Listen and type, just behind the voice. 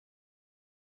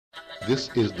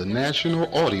This is the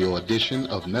national audio edition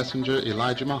of Messenger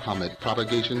Elijah Muhammad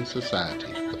Propagation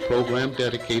Society, the program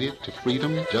dedicated to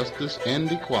freedom, justice,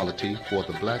 and equality for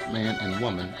the black man and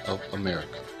woman of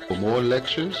America. For more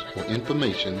lectures or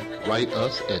information, write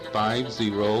us at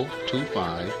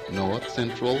 5025 North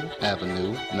Central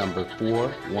Avenue, number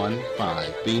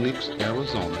 415, Phoenix,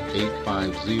 Arizona,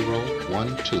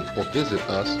 85012, or visit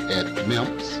us at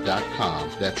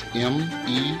memps.com. That's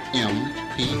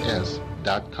MEMPS.com.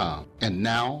 And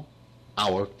now,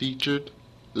 our featured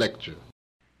lecture.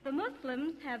 The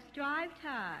Muslims have strived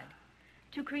hard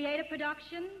to create a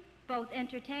production both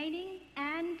entertaining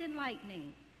and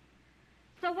enlightening.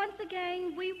 So once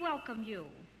again, we welcome you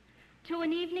to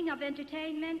an evening of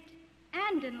entertainment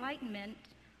and enlightenment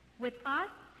with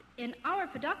us in our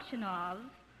production of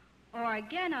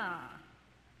Orgena.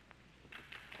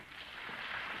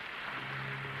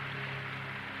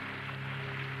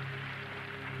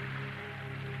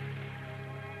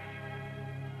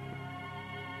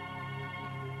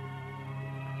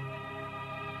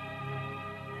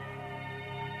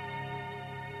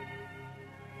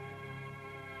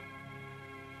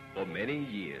 For many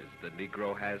years, the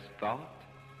Negro has thought,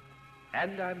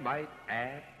 and I might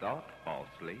add thought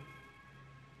falsely,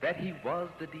 that he was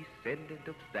the descendant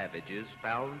of savages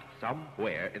found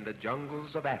somewhere in the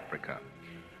jungles of Africa.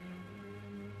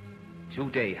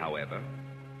 Today, however,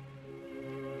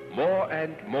 more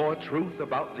and more truth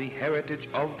about the heritage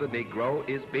of the Negro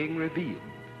is being revealed.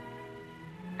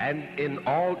 And in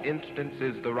all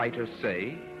instances, the writers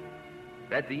say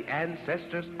that the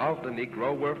ancestors of the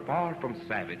Negro were far from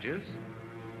savages,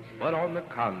 but on the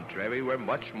contrary were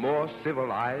much more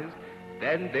civilized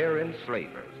than their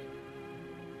enslavers.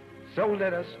 So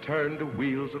let us turn the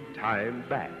wheels of time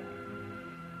back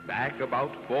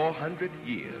about 400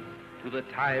 years to the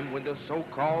time when the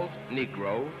so-called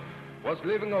Negro was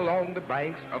living along the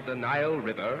banks of the Nile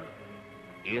River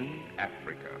in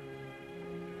Africa.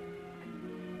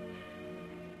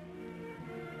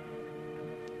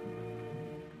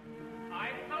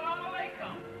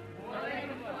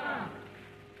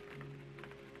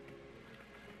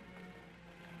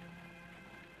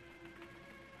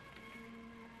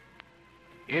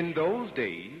 In those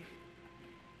days,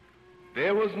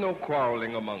 there was no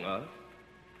quarreling among us.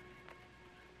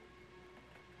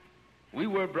 We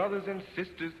were brothers and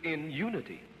sisters in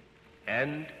unity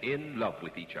and in love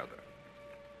with each other.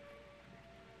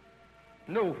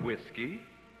 No whiskey,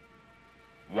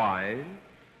 wine,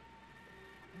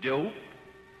 dope,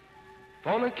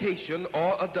 fornication,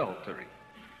 or adultery.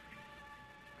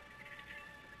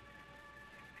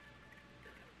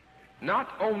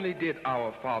 Not only did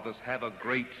our fathers have a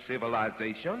great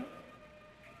civilization,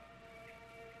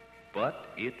 but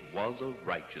it was a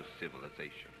righteous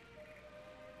civilization.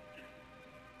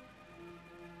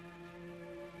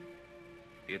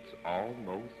 It's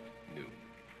almost noon.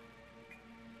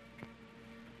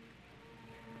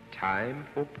 Time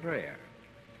for prayer.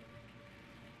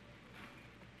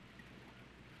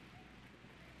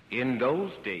 In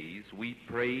those days, we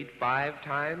prayed 5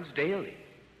 times daily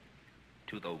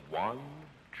to the one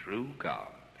true God.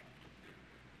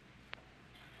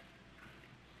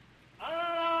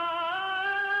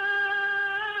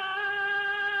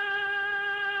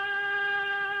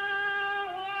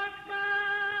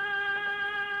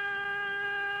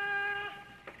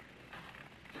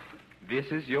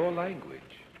 This is your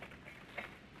language.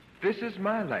 This is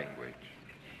my language.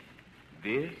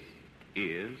 This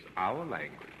is our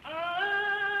language.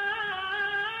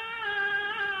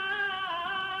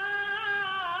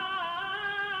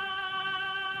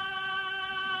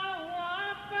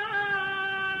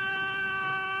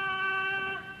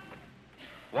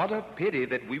 What a pity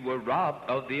that we were robbed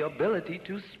of the ability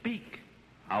to speak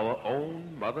our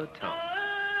own mother tongue.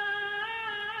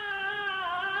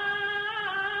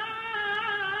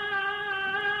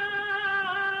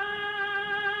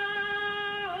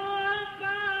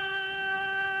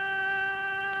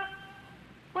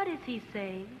 What is he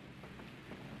saying?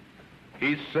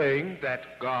 He's saying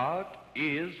that God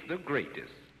is the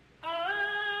greatest.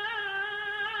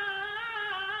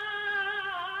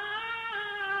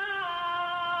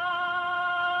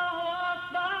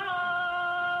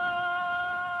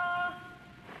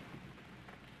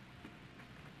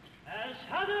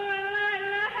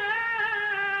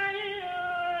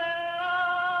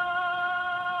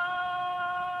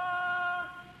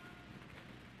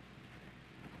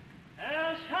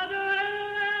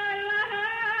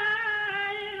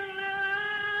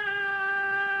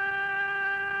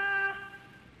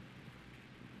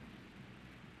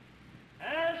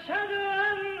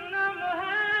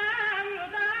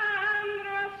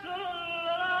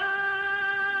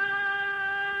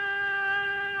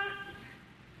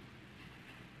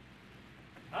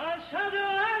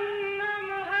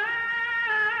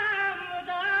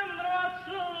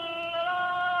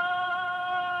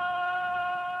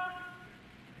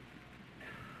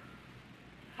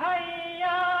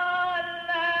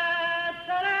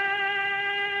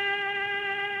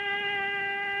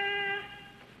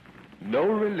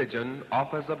 religion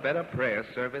offers a better prayer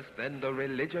service than the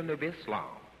religion of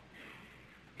Islam.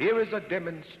 Here is a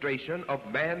demonstration of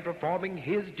man performing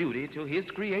his duty to his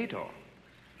Creator,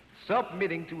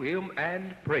 submitting to him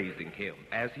and praising him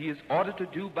as he is ordered to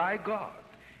do by God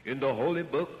in the holy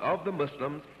book of the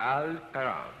Muslims,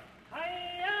 Al-Quran.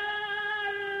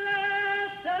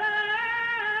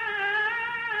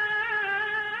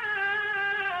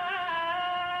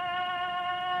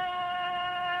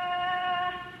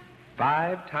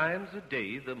 5 times a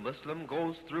day the Muslim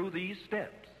goes through these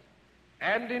steps,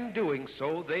 and in doing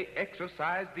so they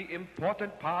exercise the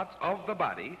important parts of the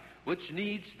body which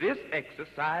needs this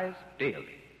exercise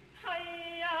daily.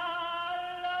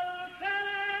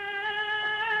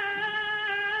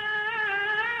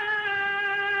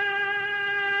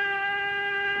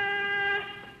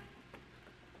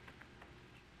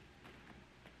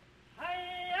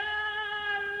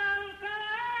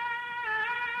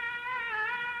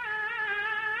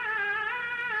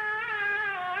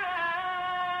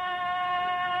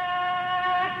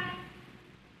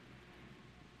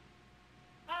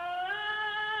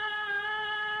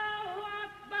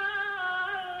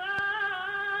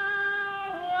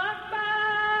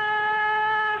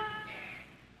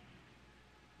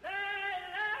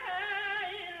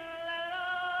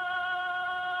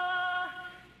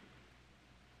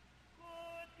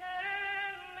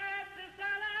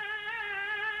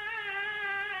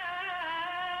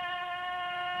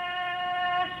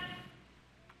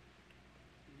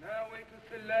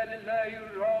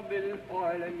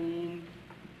 العالمين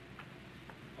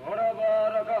وربى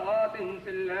ركعات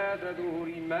سلا تدور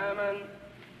إماما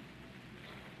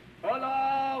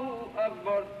الله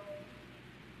أكبر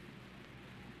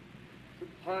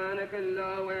سبحانك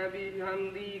الله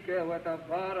وبحمدك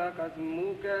وتبارك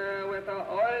اسمك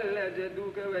وتعالى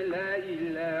جدك ولا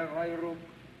إله غيرك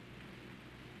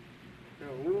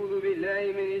أعوذ بالله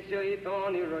من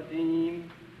الشيطان الرجيم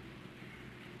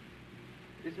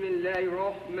بسم الله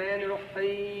الرحمن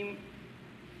الرحيم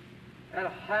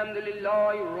الحمد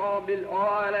لله رب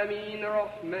العالمين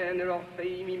الرحمن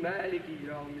الرحيم مالك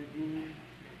يوم الدين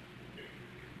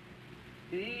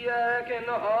إياك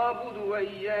نعبد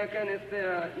وإياك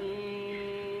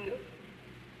نستعين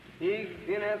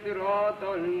اهدنا الصراط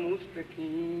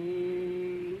المستقيم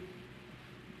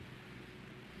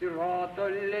صراط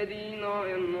الذين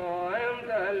أنعمت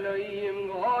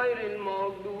عليهم غير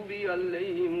المغضوب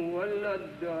عليهم ولا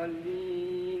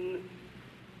الضالين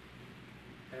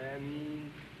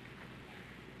آمين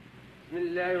بسم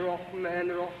الله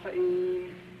الرحمن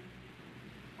الرحيم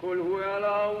قل هو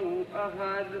الله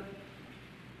أحد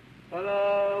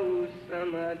الله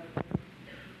الصمد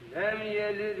لم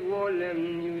يلد ولم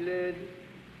يولد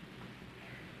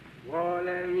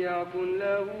ولم يكن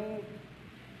له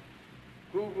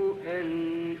كفوا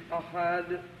أحد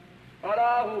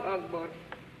الله أكبر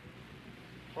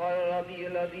سبحان ربي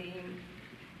العظيم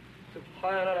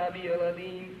سبحان ربي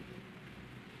العظيم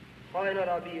سبحان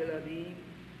ربي العظيم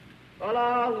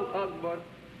الله أكبر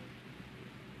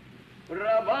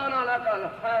ربنا لك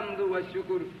الحمد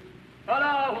والشكر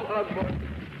الله أكبر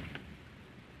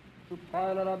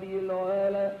سبحان ربي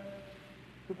الأعلى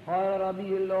سبحان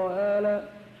ربي الأعلى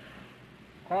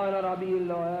سبحان ربي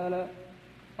الأعلى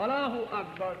الله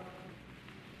أكبر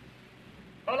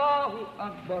الله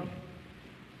أكبر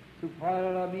سبحان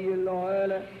ربي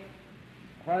الأعلى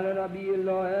سبحان ربي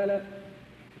الأعلى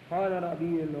سبحان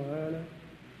ربي الأعلى.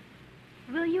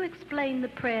 Will you explain the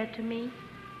prayer to me?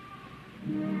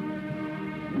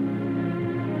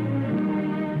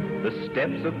 The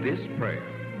steps of this prayer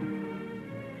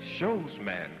shows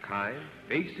mankind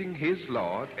facing his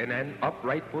Lord in an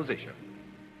upright position.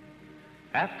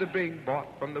 After being brought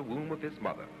from the womb of his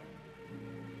mother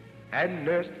and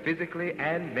nursed physically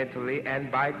and mentally,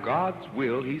 and by God's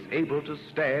will he's able to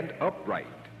stand upright.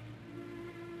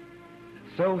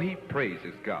 So he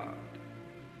praises God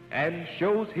and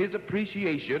shows his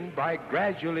appreciation by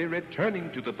gradually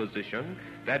returning to the position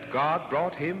that God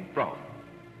brought him from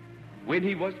when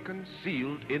he was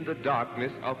concealed in the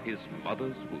darkness of his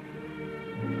mother's womb.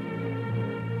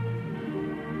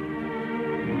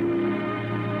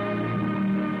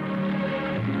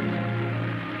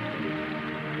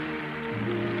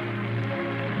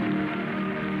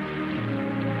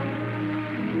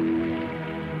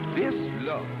 This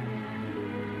love,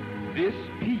 this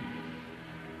peace,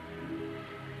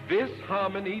 this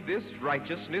harmony, this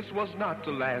righteousness was not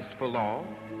to last for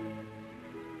long,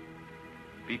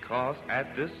 because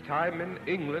at this time in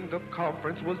England a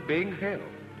conference was being held.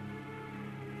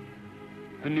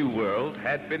 The New World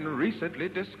had been recently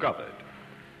discovered,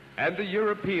 and the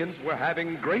Europeans were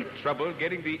having great trouble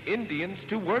getting the Indians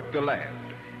to work the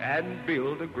land and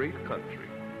build a great country.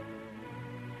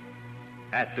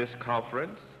 At this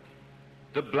conference,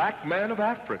 the black man of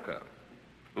Africa,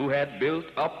 who had built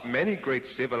up many great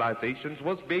civilizations,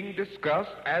 was being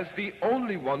discussed as the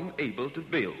only one able to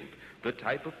build the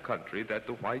type of country that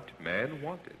the white man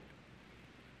wanted.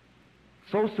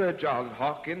 So Sir John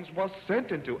Hawkins was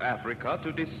sent into Africa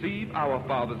to deceive our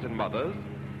fathers and mothers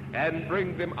and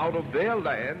bring them out of their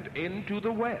land into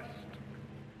the West.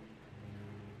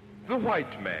 The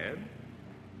white man,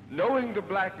 knowing the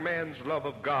black man's love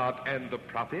of God and the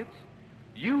prophets,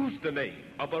 used the name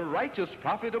of a righteous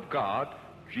prophet of God,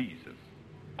 Jesus,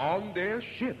 on their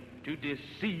ship to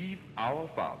deceive our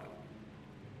fathers.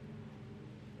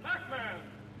 Black man,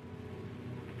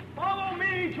 follow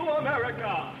me to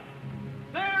America.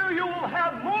 There you will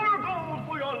have more gold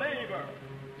for your labor,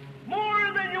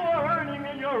 more than you are earning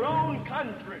in your own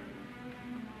country.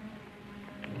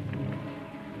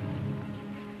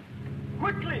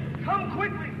 Quickly, come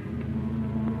quickly.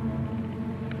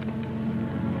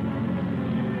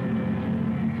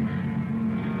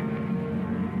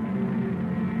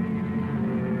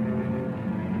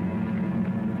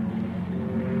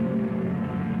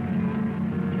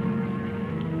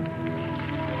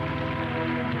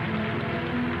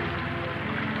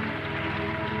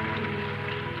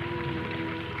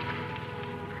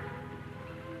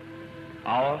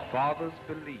 Our fathers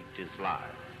believed his lies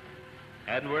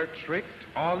and were tricked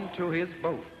onto his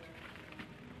boat.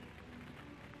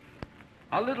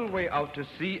 A little way out to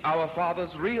sea, our fathers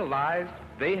realized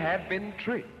they had been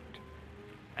tricked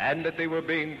and that they were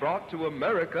being brought to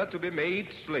America to be made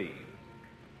slaves.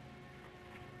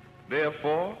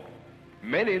 Therefore,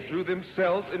 many threw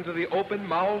themselves into the open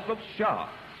mouths of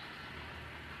sharks.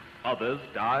 Others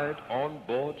died on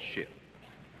board ship.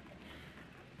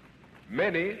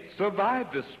 Many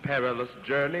survived this perilous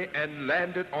journey and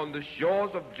landed on the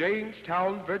shores of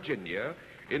Jamestown, Virginia,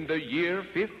 in the year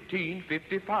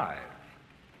 1555.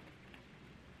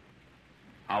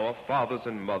 Our fathers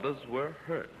and mothers were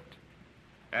hurt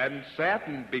and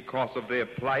saddened because of their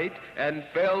plight and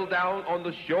fell down on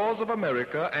the shores of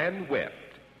America and wept.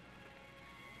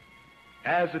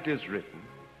 As it is written,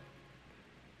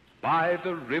 by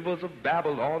the rivers of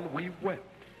Babylon we wept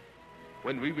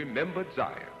when we remembered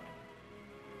Zion.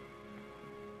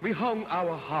 We hung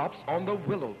our harps on the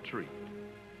willow tree.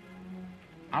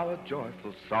 Our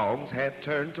joyful songs had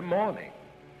turned to mourning.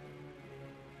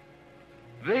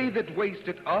 They that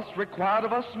wasted us required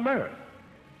of us mirth,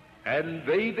 and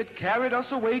they that carried us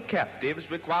away captives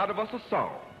required of us a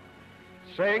song,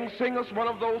 saying, sing us one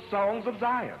of those songs of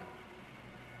Zion.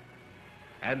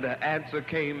 And the answer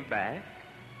came back,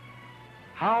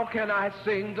 how can I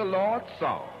sing the Lord's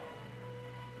song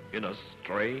in a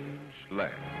strange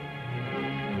land?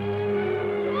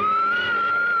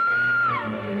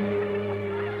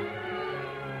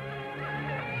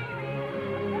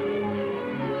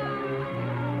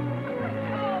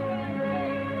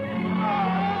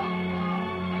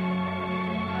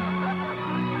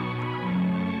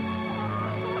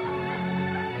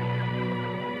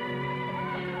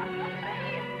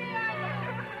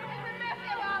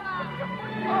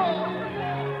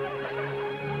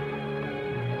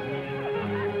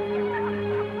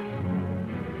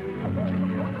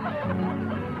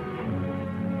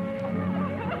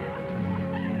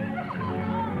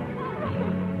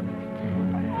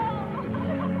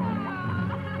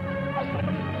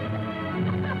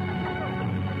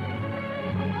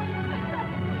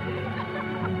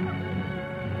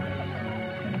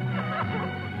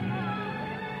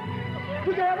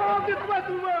 We can have all this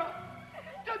Western world.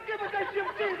 Just give us that ship,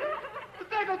 Jesus, to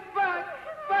take us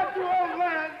back to our own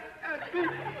land and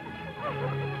people.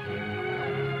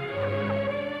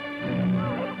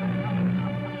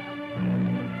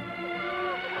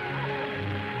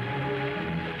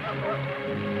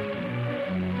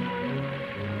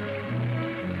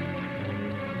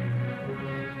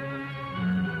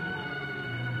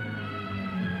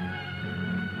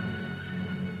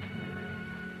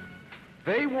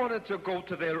 They wanted to go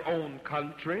to their own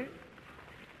country,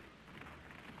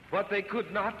 but they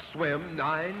could not swim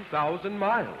 9,000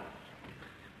 miles.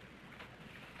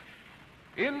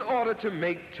 In order to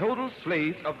make total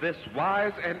slaves of this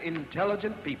wise and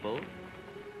intelligent people,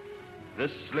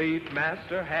 the slave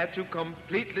master had to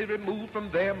completely remove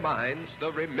from their minds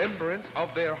the remembrance of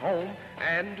their home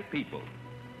and people.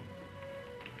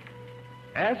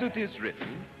 As it is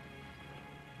written,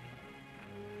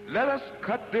 let us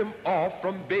cut them off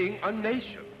from being a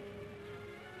nation,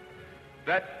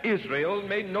 that Israel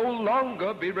may no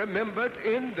longer be remembered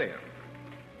in them.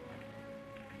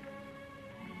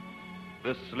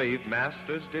 The slave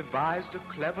masters devised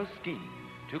a clever scheme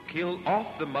to kill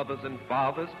off the mothers and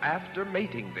fathers after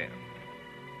mating them.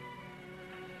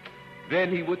 Then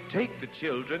he would take the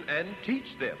children and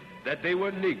teach them that they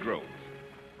were Negroes,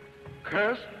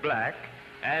 cursed black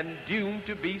and doomed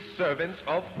to be servants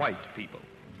of white people.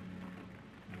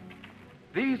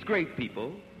 These great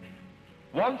people,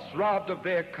 once robbed of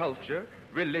their culture,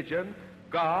 religion,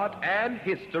 God, and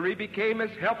history, became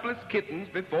as helpless kittens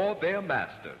before their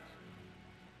masters.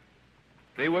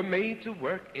 They were made to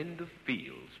work in the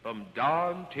fields from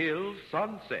dawn till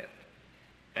sunset,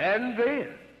 and then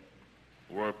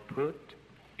were put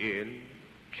in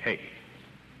chains.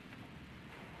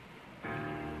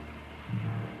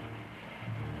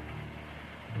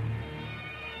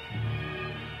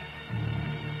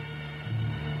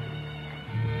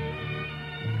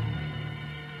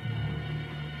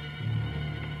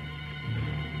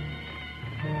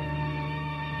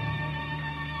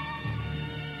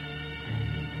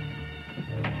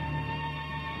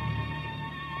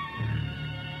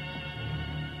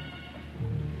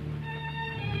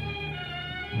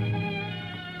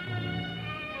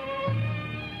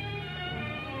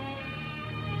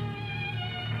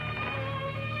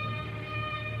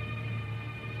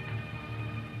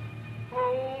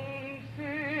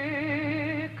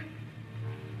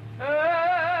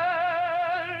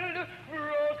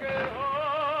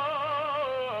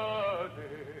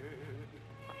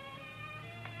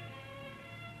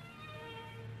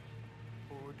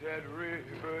 That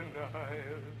river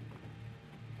Nile.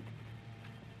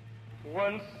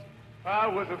 Once I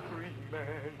was a free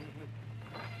man.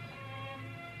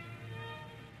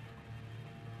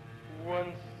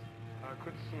 Once I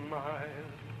could smile.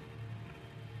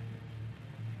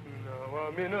 Now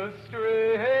I'm in a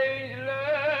strange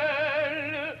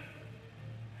land,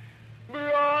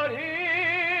 brought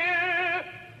here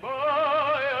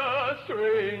by a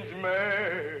strange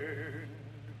man.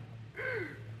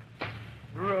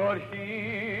 Brought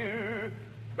here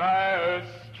by a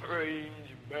strange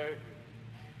man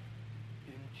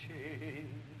in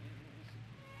chains.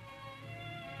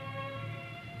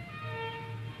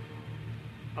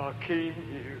 I came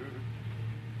here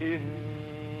in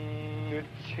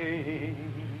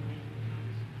chains.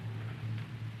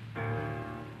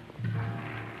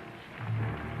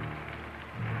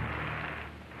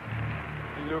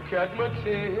 Look at my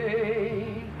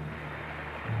chains.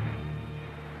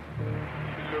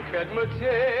 Look at my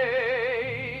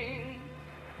chains.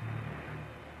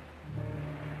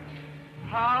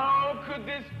 How could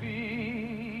this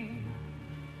be?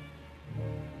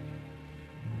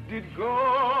 Did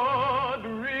God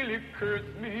really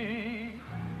curse me?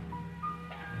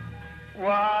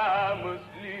 Why I must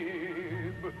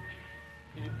live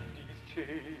in these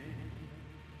chains?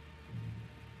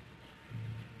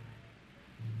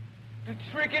 The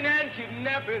tricking and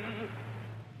kidnapping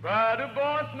by the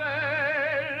boss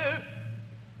man,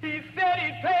 he said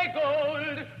he'd pay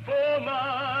gold for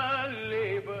my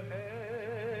labor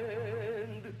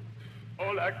hand.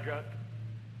 All I got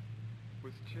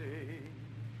was chains.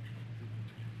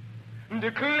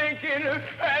 The clinking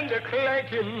and the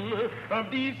clanking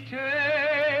of these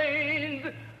chains,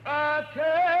 I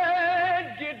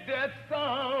can't get that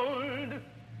sound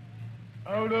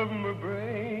out of my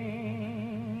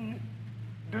brain.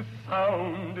 The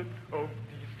sound of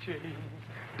chains,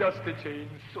 dusty chain,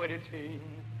 sweaty chain,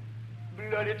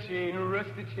 bloody chain,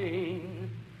 rusty chain.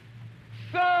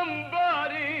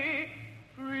 Somebody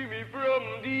free me from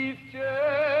these chains.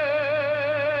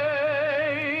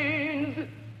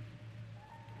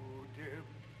 Oh, them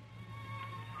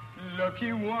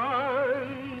lucky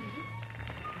ones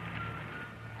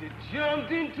that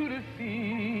jumped into the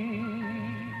sea.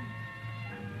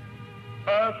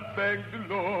 I thank the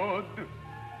Lord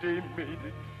they made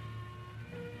it.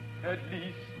 At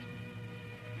least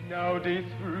now they're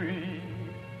free.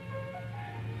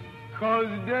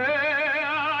 'Cause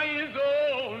there is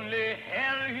only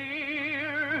hell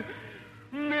here,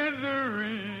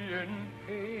 misery and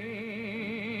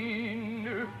pain.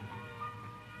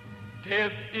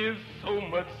 Death is so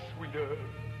much sweeter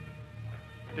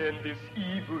than this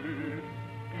evil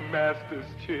master's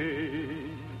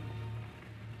chain.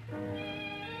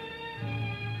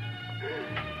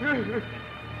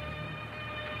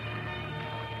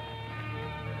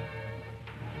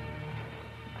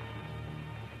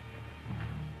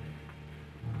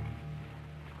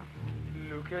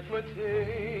 Look at my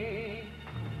chain.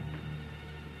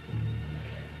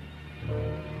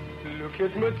 Look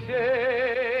at my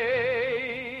chain.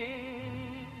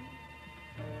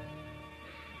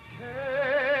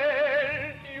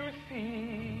 Can't you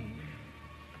see?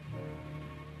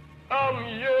 I'm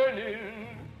yearning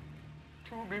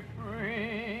to be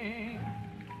free.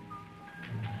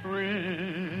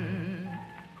 Free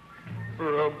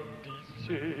from these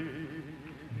chains.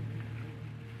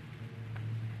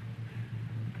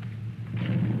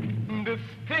 the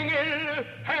stinging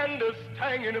and the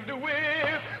stinging of the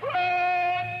whip. When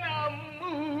I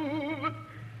move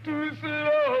too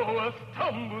slow, a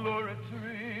stumble or a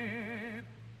trip,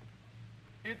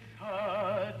 it's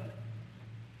hard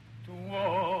to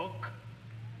walk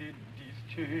in these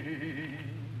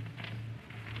chains.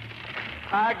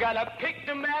 I gotta pick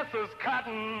the masses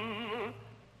cotton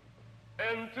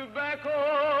and tobacco.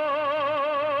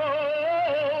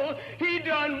 He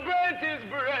done burnt his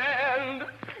brand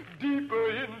deeper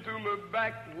into my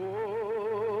back wall.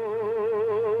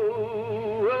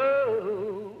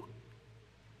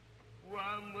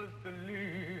 Why must I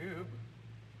live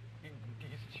in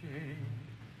these chains?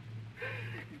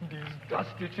 These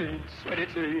dusty chains, sweaty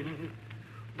chains,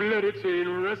 bloody chain,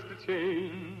 rusty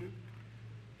chain.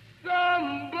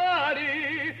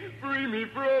 Somebody free me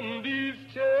from these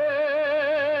chains.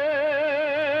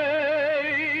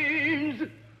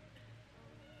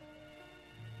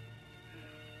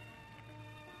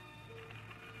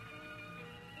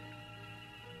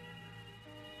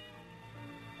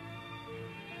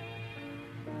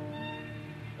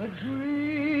 I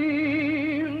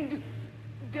dreamed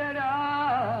that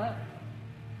I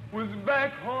was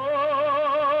back home,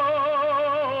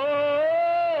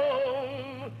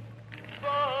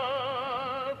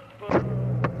 far, far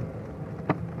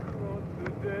across the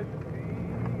Dead Sea.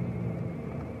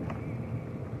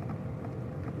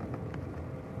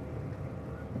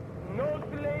 No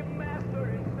slave master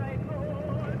in sight,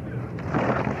 Lord.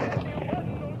 There was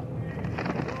no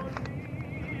slave on me,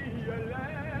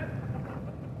 alas.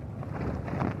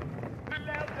 The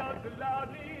laughed out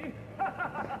loudly.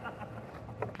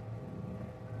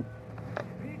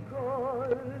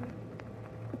 Because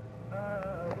I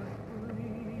was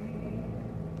free.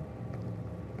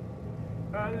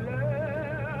 I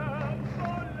laughed so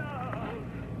loud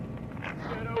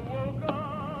that I woke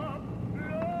up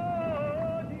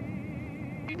bloody,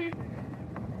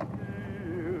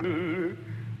 still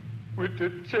with the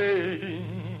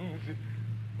chains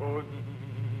on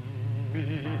me.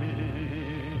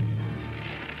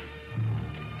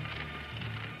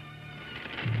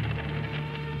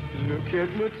 Look at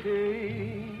my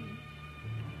chain.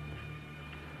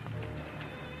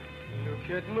 Look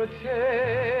at my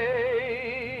chain.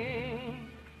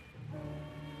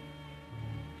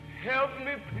 Help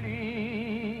me,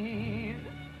 please.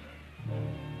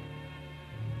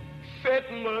 Set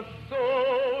my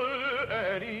soul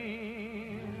at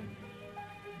ease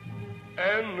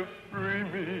and free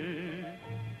me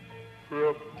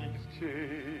from these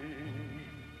chains.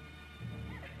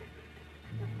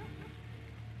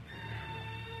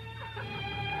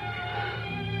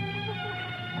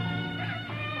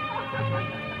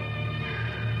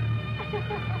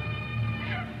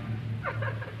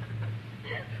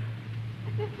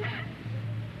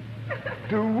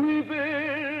 The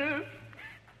weeping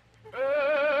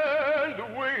and the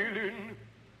wailing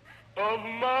of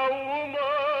my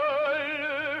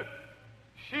woman,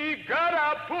 she got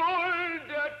a pulled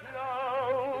that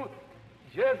plow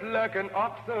just like an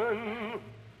oxen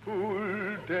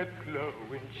pulled that plow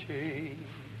in chains.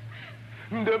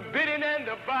 The bidding and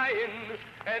the buying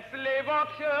at slave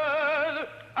auctions,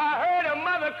 I heard a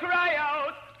mother cry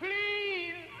out,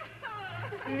 please,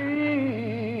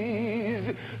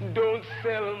 please, don't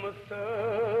sell my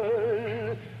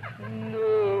son.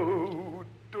 No,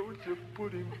 don't you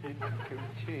put him in them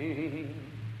chains.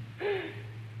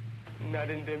 Not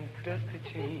in them dusty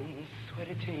chains,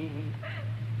 sweaty chains,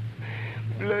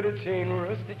 bloody chain,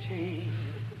 rusty chains.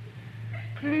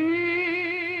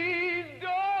 Please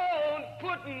don't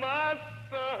put my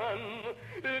son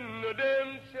in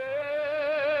them chains.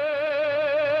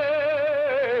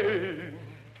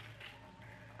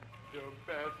 The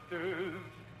bastard,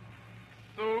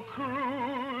 so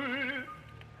cruel,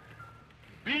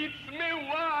 beats me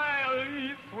while he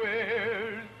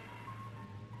swears.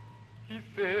 He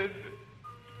said,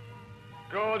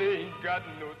 God ain't got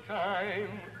no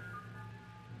time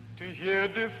to hear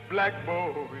this black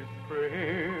boy's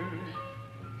prayers.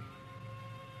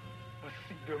 I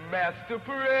see the master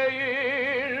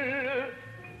praying,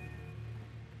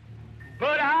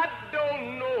 but I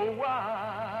don't know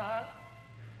why.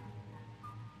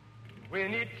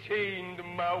 When he chained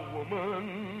my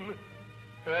woman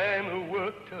and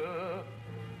worked her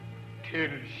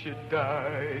till she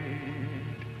died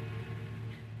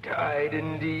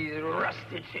in these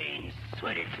rusty chains,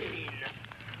 sweaty chains,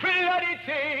 bloody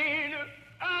chain.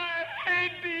 I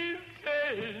hate these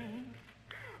chains.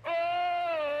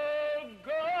 Oh,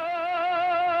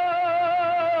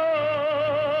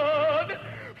 God,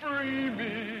 free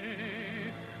me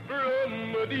from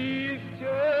these chains.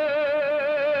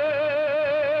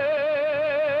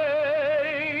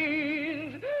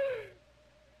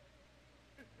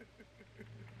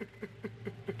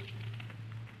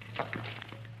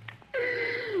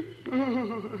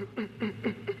 I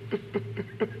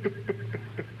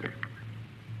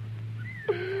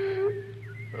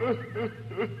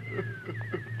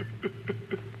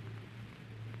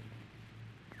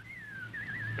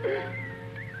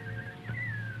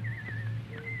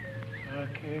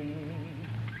can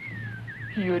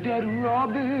hear that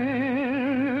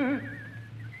robin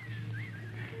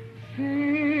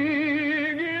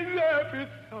singing happy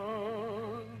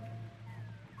song.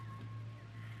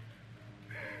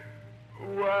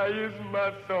 Why is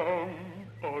my song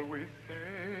always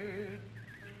sad?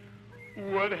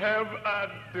 What have I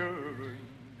done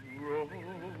wrong?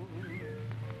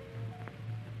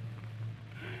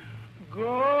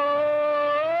 God,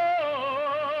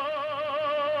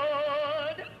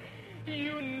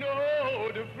 you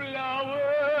know the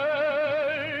flowers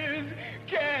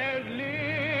can't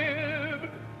live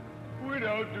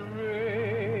without the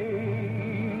rain.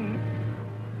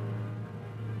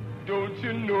 Don't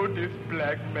you know this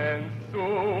black man's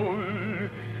soul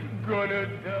gonna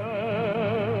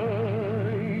die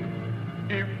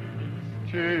if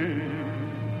he's changed?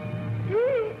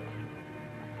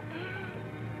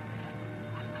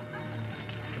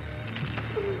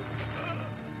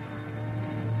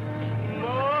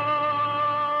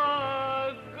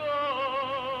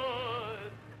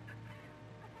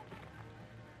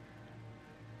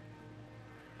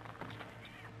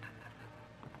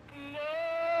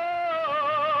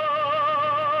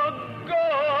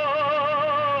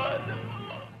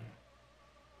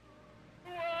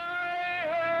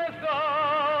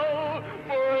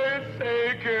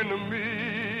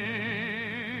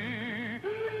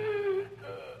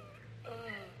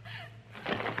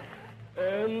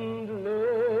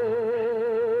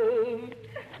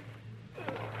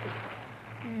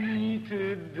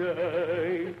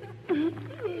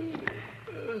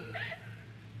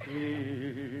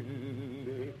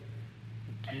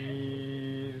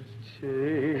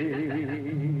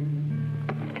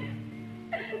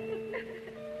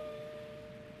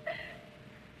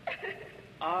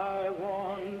 I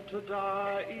want to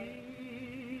die easy.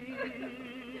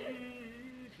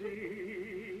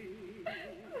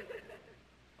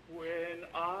 When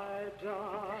I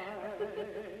die,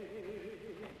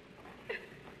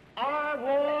 I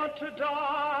want to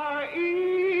die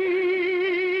easy.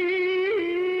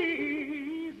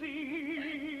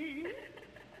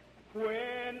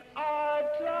 When I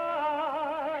die,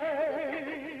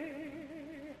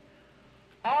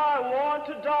 I want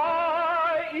to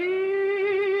die easy.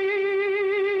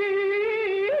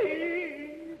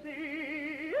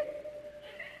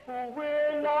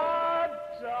 When I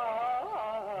die,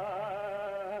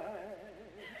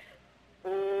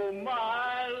 oh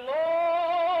my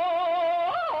Lord,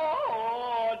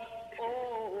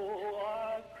 oh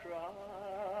I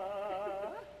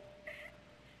cry,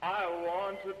 I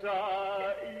want to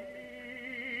die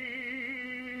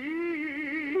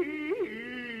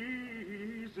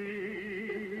easy.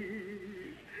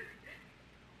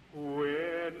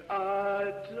 When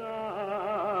I die.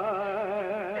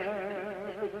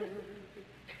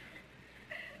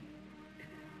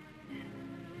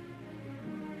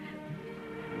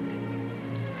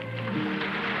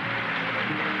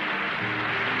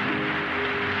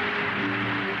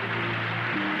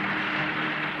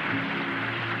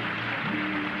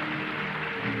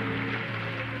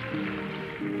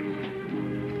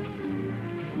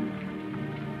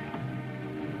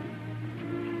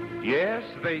 Yes,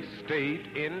 they stayed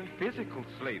in physical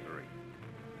slavery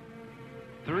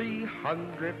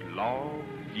 300 long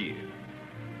years.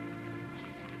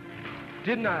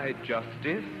 Denied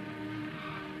justice,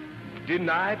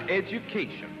 denied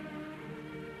education,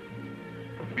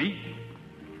 beaten,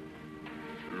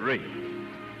 raped,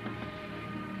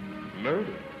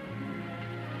 murdered,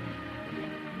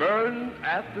 burned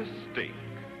at the stake,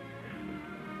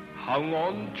 hung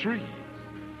on trees,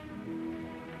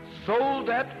 sold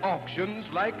at auctions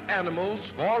like animals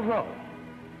for rum.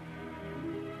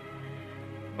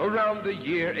 Around the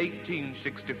year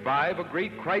 1865, a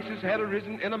great crisis had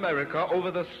arisen in America over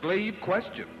the slave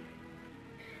question.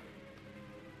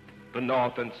 The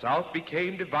North and South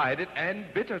became divided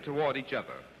and bitter toward each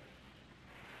other.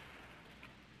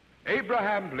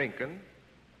 Abraham Lincoln,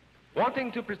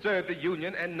 wanting to preserve the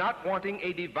Union and not wanting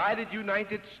a divided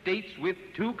United States with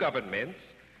two governments,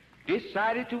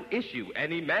 decided to issue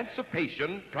an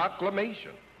Emancipation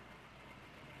Proclamation.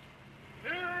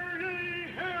 Hear ye,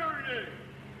 hear ye.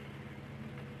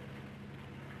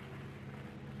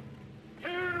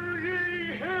 Hear ye,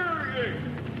 hear ye.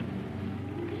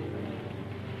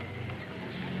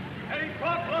 A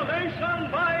proclamation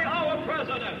by our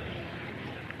President.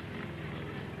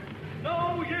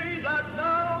 Know ye that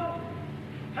now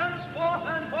henceforth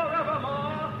and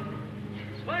forevermore,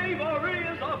 slavery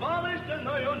is abolished in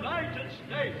the United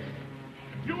States.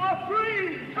 You are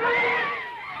free! Free!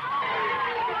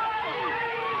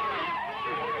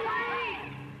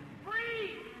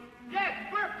 Yes,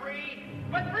 we're free.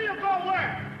 But free to go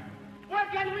where? Where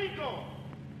can we go?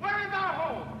 Where is our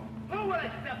home? Who will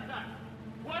accept us?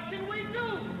 What can we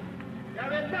do?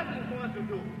 There is nothing for us to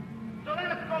do. So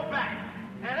let us go back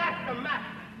and ask the master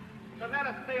to let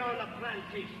us stay on the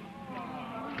plantation.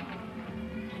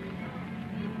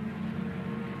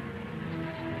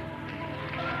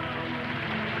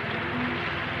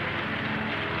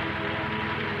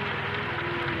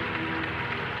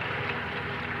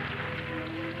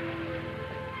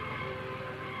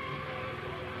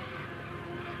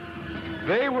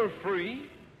 They were free,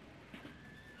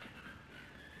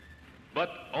 but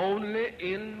only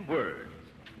in words,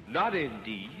 not in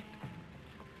deed.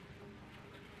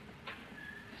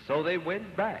 So they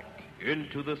went back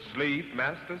into the slave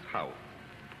master's house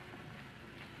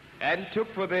and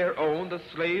took for their own the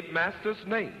slave master's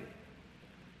name,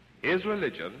 his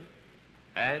religion,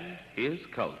 and his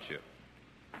culture.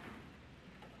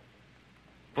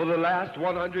 For the last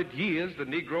 100 years, the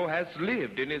Negro has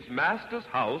lived in his master's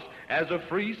house as a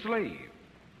free slave.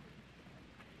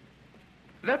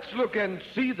 Let's look and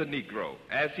see the Negro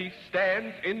as he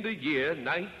stands in the year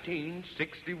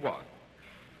 1961.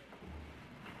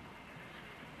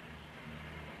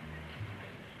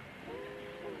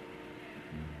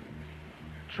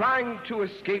 Trying to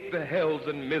escape the hells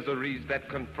and miseries that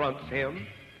confronts him,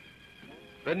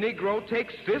 the Negro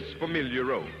takes this familiar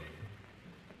road.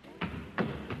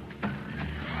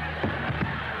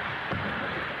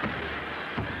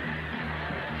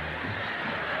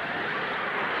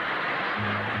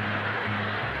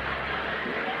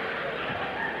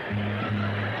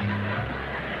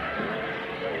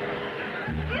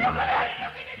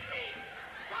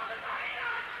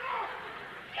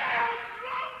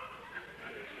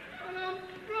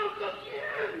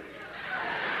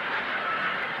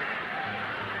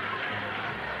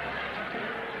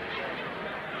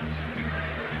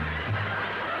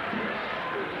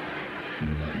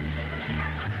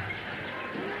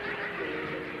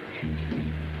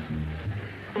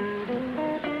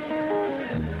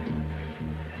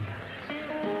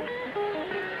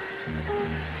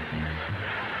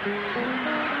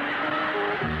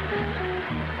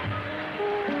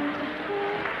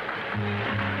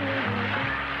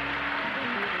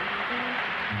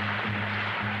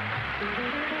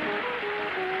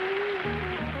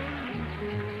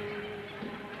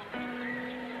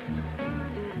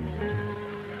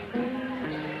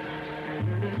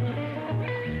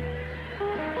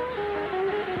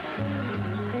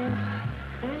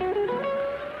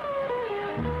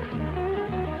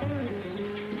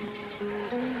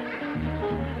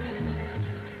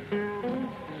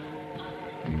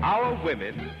 Our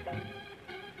women,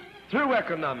 through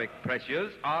economic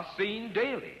pressures, are seen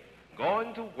daily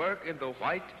going to work in the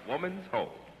white woman's home,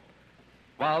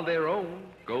 while their own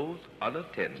goes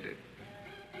unattended.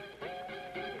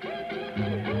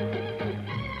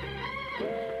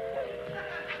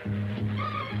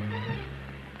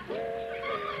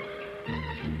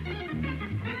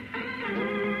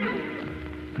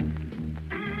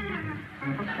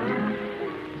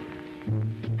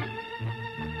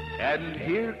 And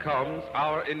here comes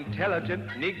our intelligent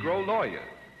Negro lawyer.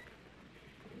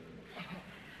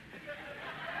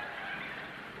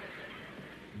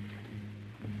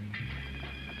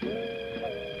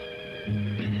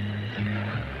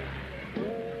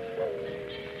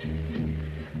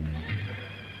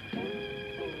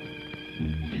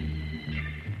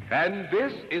 And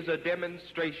this is a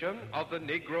demonstration of the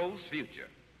Negro's future.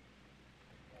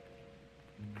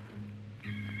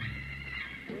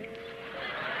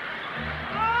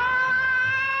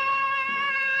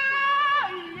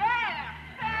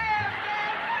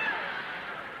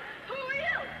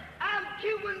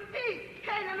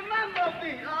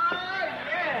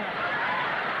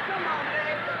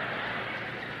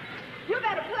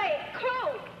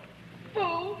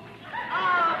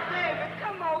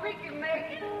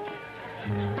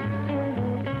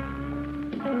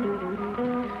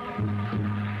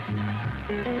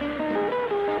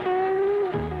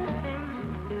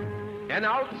 An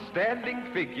outstanding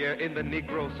figure in the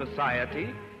Negro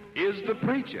society is the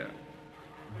preacher.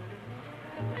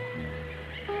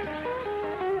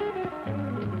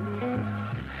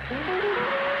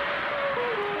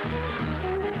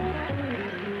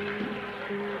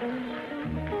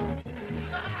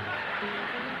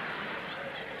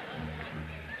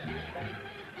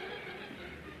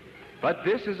 But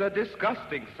this is a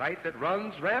disgusting sight that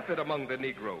runs rampant among the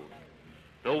Negroes.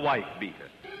 the wife beater.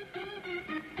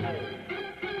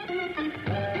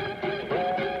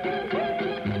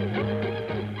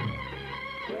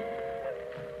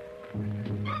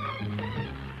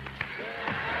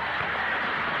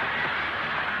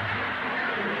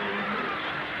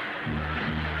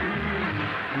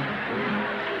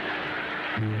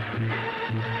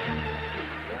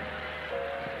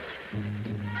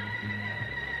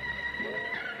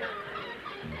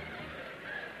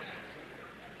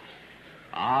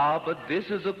 But this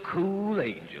is a cool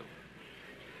angel.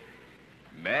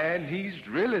 Man, he's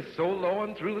really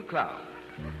soaring through the clouds.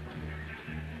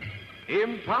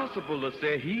 Impossible to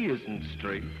say he isn't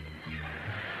straight.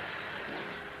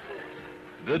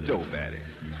 The dough baddie.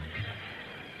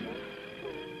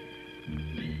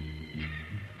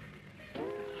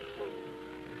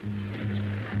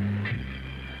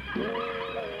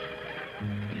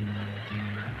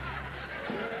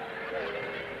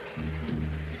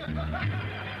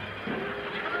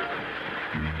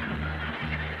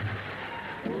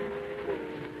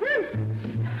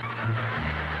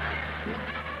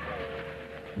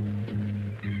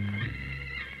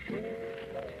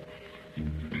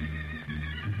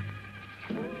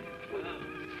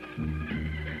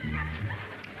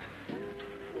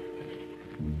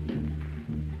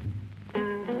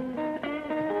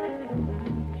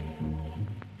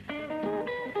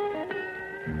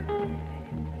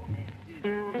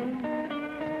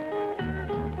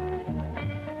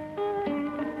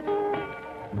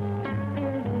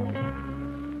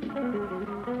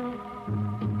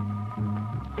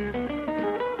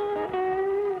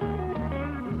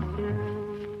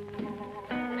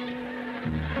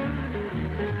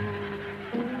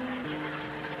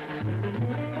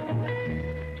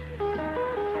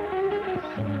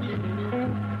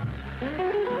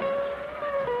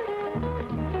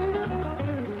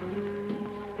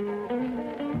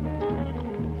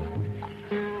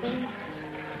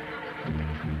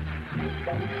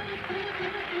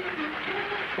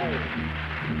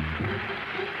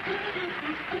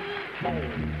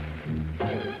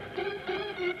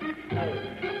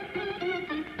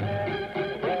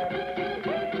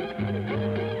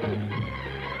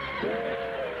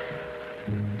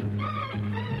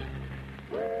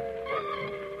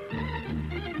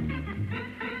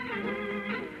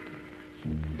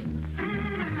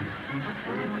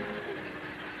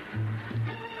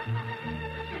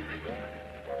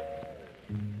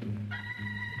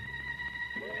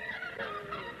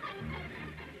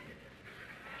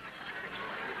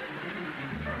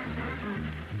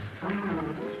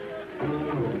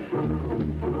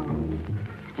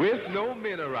 With no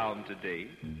men around today,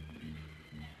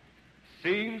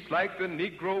 seems like the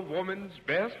Negro woman's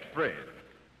best friend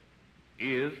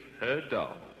is her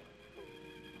dog.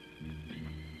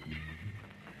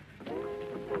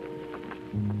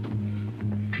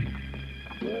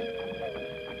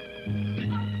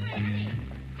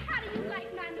 How do you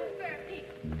like my new fur pick?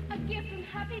 A gift from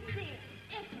Hubby Dear.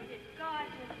 Isn't it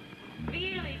gorgeous?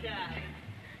 Really, darling.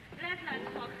 Let's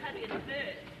not talk Hubby at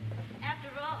first. After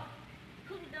all,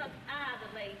 who does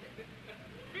the laser?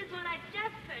 This one I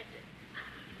just purchased.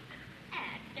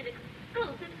 At an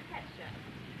exclusive pet shop.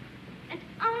 And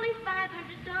only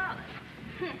 $500.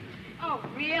 Oh,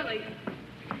 really?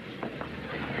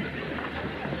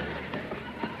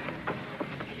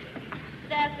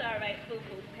 That's all right,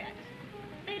 Boo-Boo pets.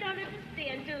 They don't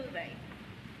understand, do they?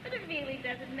 But it really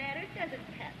doesn't matter, does it,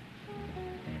 pet?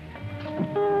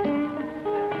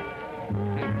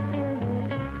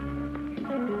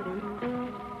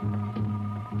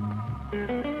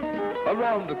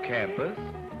 Around the campus,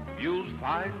 you'll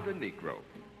find the Negro,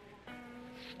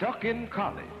 stuck in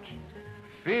college,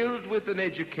 filled with an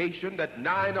education that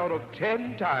 9 out of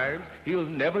 10 times he'll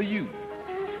never use.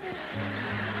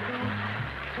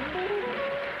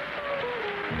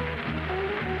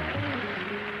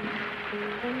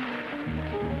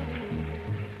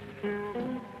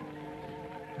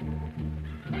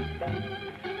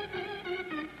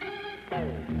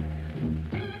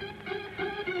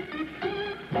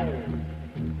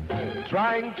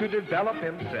 Trying to develop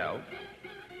himself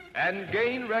and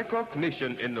gain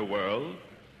recognition in the world,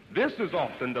 this is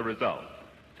often the result.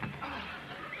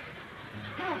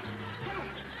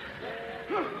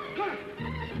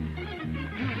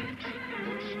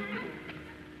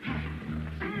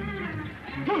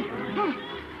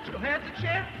 So here's the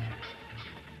champ.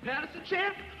 There's the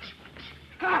champ.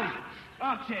 Hi,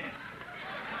 I'm champ.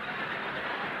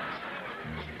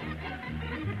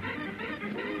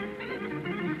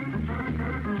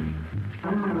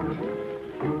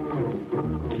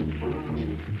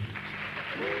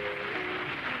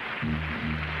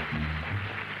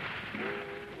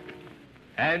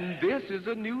 And this is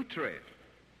a new trend.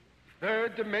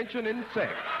 Third dimension in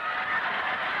sex.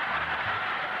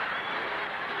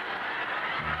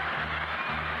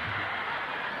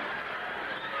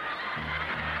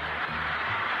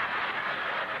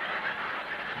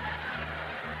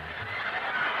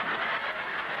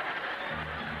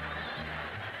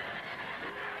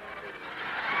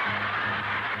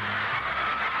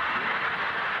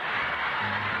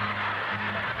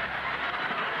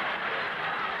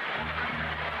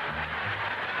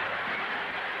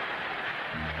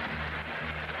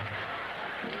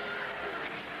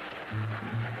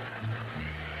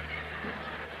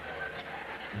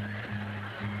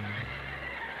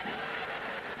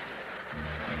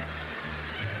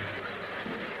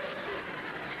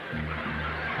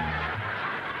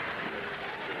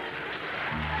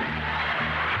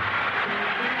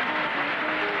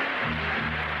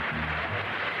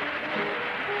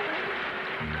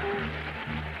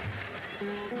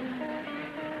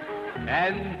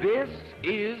 And this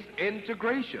is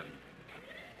integration,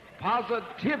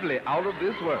 positively out of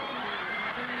this world.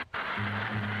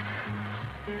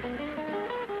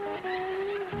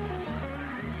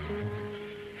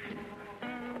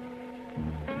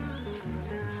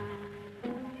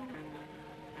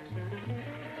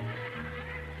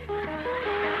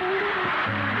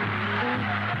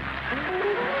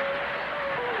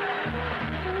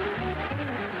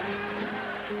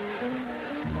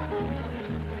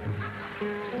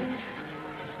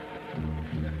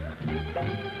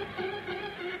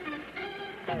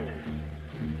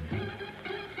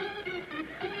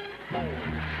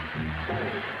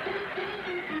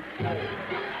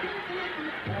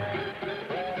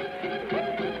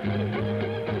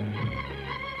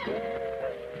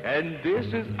 And this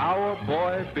is our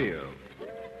boy Bill,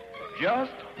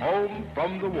 just home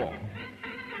from the war.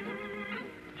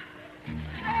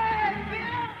 Hey,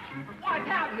 Bill! What's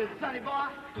happening, sonny boy?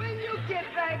 When you get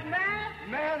back, man?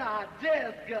 Man, I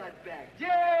just got back.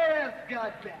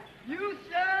 You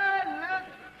sure look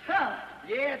tough.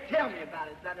 Yeah, tell me about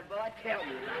it, sonny boy. Tell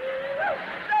me about it.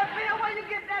 So, Bill, where you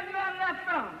get that man left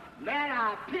from? Man,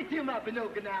 I picked him up in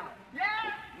Orgena. Yeah?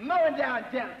 Mowing down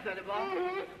depth, sonny boy.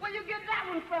 Mm-hmm. Where you get that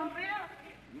one from,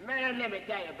 Bill? Man, let me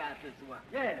tell you about this one.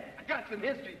 Yeah, I got some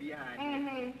history behind it.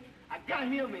 Mm-hmm. I got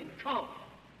him in court.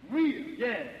 Real,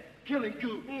 yeah, killing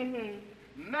goose.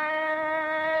 Mm-hmm.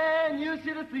 Man, you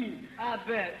should have seen. I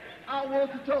bet. I was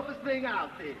the toughest thing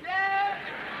out there. Yeah.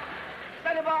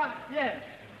 Sonny boy, yeah.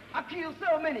 I killed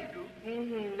so many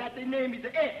goose that they named me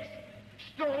the X.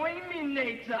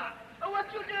 Exterminator. Oh,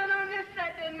 what you doing on this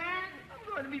Saturday, man? I'm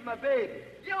going to meet my baby.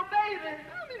 Your baby?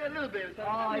 I mean that little baby, son.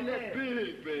 I mean that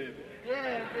big baby.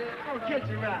 Yeah, baby. I'm going to catch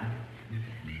you right.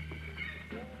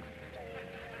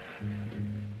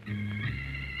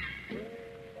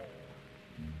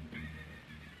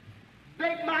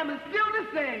 Big Mama's still the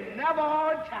same, never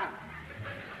on time.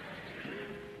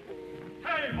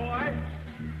 Hey, boy.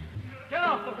 Get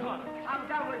off the corner. I'm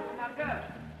done with it, I'm done.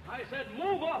 I said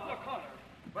move off the corner.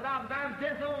 But I'm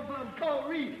just on from Cold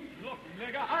Reef. Look,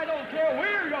 nigga, I don't care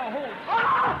where you're home.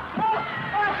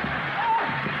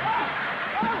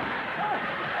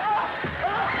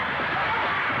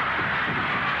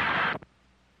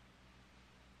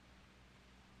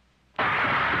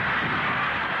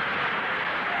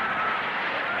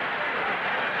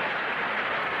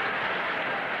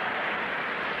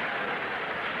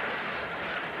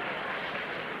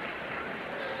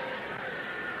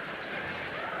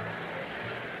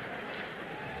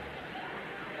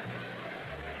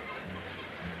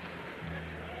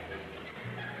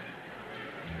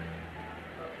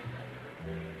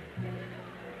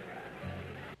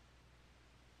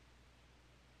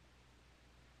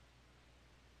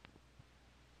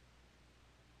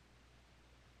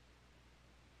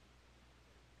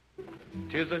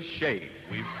 Tis a shame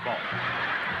we've fought.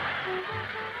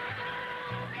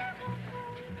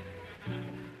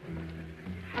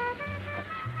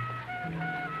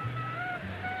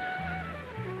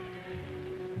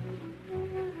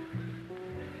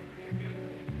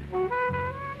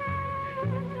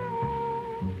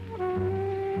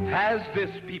 Has this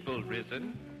people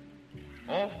risen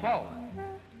or fallen?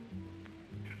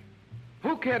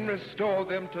 Who can restore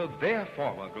them to their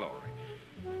former glory?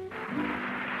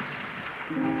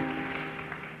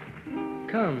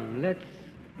 Come, let's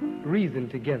reason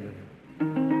together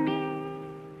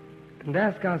and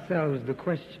ask ourselves the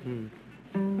question,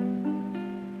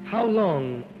 how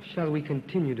long shall we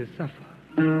continue to suffer?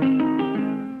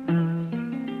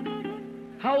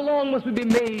 How long must we be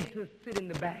made to sit in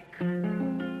the back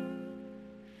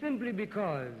simply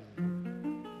because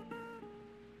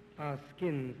our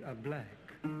skins are black?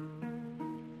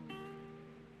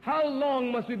 How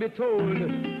long must we be told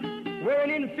we're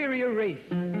an inferior race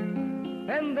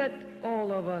and that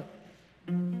all of us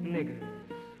niggers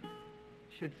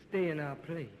should stay in our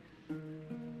place?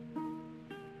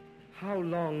 How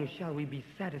long shall we be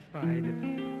satisfied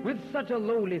with such a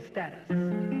lowly status?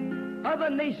 Other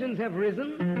nations have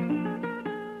risen.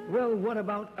 Well, what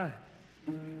about us?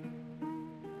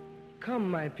 Come,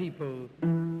 my people,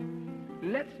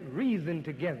 let's reason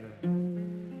together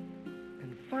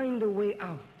and find a way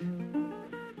out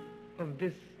of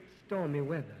this stormy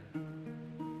weather.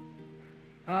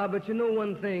 But you know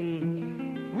one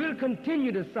thing, we'll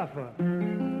continue to suffer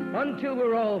until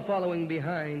we're all following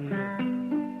behind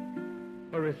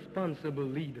a responsible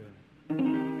leader.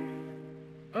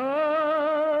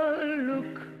 Oh,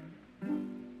 look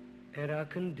at our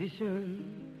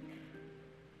condition.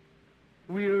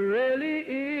 We're really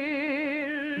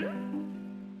in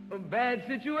a bad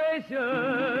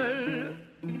situation.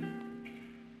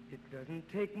 It doesn't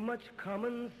take much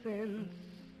common sense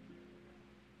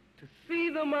to see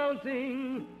the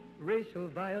mounting racial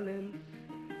violence.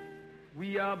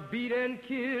 We are beat and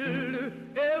killed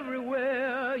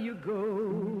everywhere you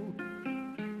go.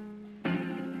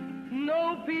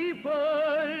 No people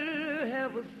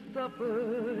have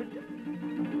suffered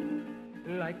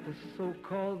like the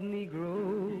so-called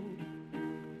Negro.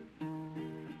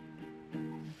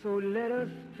 So let us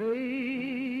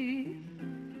face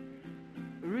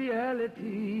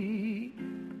reality.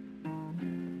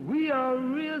 We are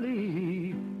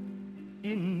really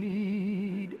in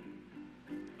need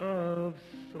of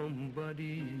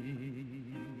somebody.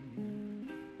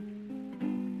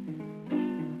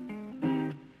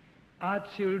 Our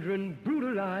children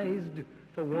brutalized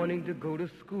for wanting to go to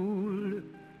school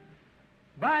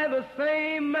by the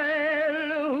same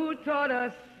man who taught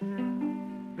us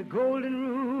the golden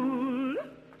rule.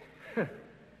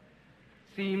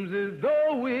 Seems as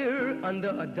though we're under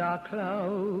a dark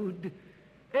cloud.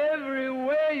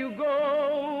 Everywhere you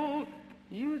go,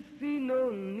 you see no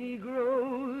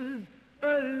Negroes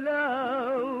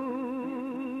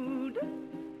allowed.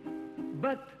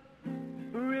 But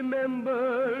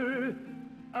remember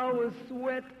our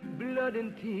sweat, blood,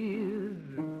 and tears.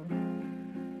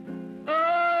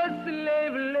 Oh,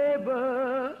 slave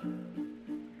labor,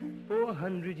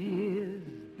 400 years.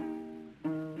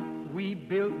 We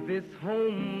built this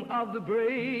home of the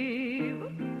brave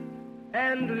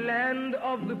and land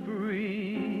of the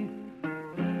free,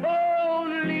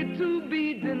 only to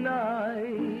be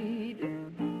denied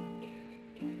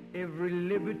every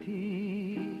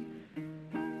liberty.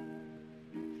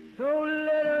 So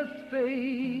let us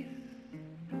face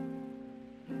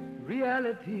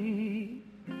reality.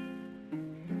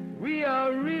 We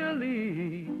are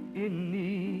really in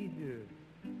need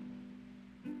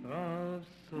of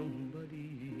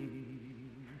somebody.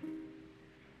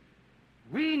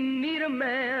 We need a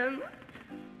man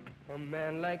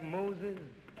like Moses.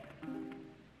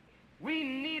 We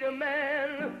need a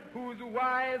man who's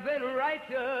wise and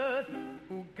righteous,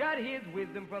 who got his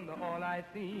wisdom from the All I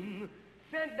Seen,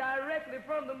 sent directly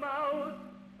from the mouth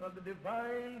of the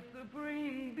divine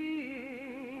supreme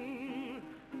being.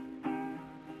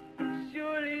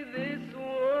 Surely this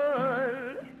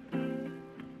one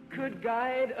could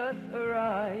guide us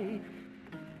aright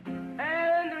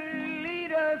and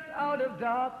lead us out of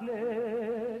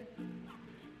darkness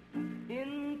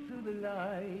into the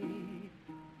light.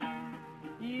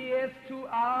 Yes, to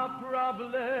our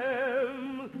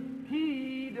problem,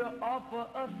 he'd offer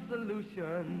a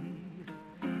solution,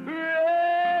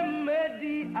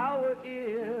 remedy our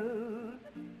ills,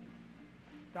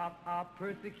 stop our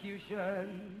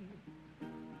persecution.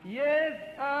 Yes,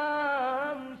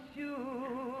 I'm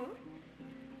sure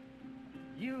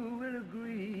you will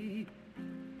agree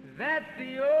that's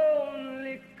the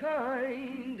only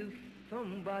kind of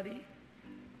somebody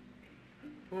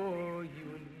for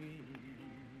you and me.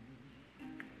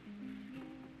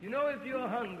 You know, if you're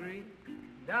hungry,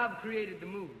 I've created the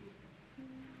mood.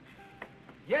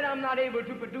 Yet I'm not able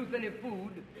to produce any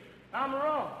food. I'm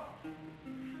wrong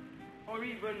for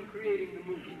even creating the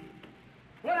mood.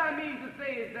 What I mean to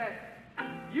say is that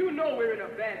you know we're in a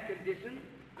bad condition.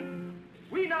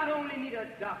 We not only need a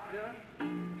doctor,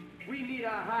 we need a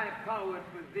high-powered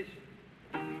physician.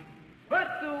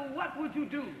 But what would you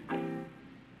do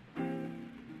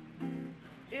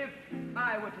if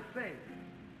I were to say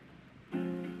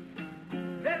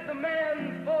that the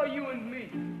man for you and me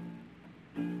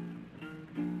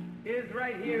is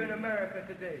right here in America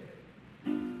today,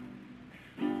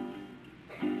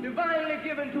 divinely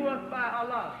given to us by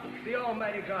Allah, the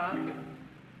Almighty God?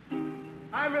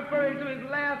 I'm referring to his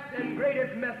last and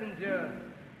greatest messenger,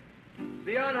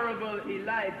 the Honorable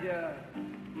Elijah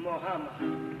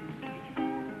Muhammad.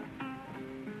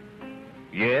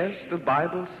 Yes, the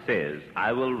Bible says,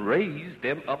 I will raise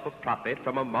them up a prophet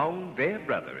from among their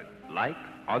brethren, like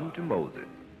unto Moses.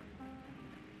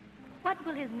 What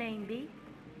will his name be?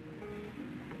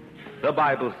 The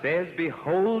Bible says,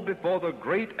 behold, before the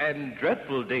great and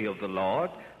dreadful day of the Lord,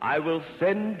 I will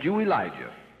send you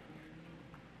Elijah.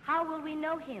 How will we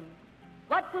know him?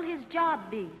 What will his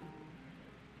job be?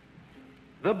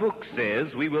 The book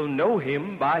says we will know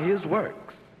him by his works.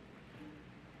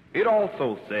 It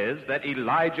also says that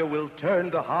Elijah will turn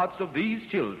the hearts of these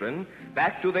children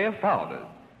back to their fathers,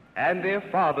 and their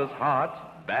fathers' hearts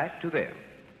back to them.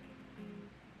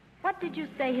 What did you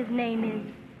say his name is?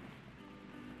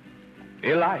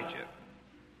 Elijah.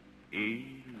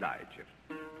 Elijah.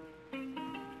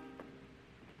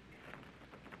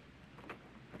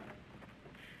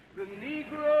 The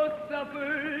Negro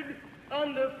suffered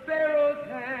under Pharaoh's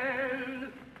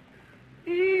hand.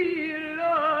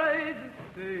 Elijah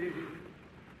said,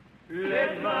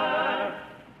 let my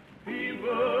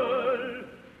people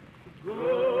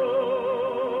go.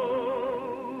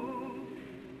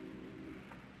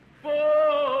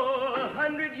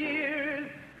 400 years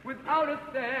without a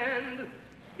stand,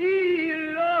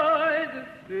 Elijah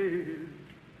said,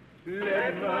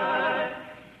 let my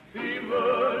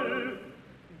people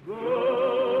go.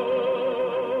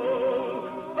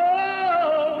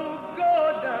 Oh,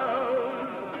 go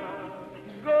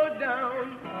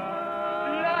down,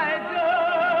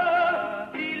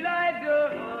 Elijah,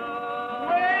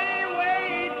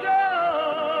 way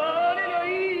down in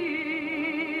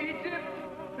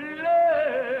Egypt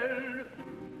land.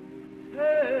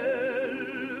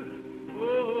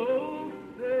 Oh,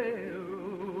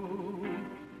 Pharaoh,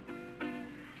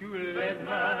 to let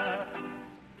my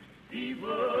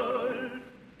people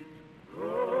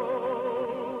go.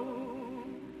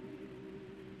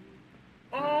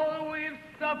 All we've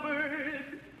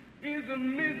suffered is a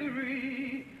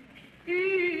misery.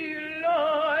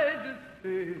 Elijah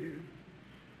said,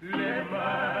 let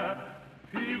my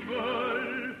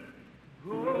people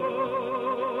go.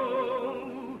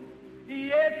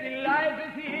 Yes,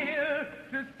 Elijah's here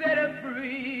to set us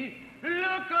free.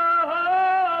 Look,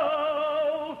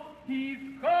 oh, he's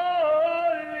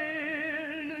calling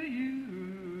you.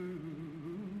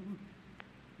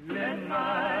 Let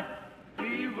my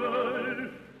people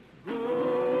go.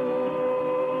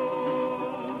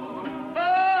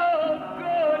 Oh,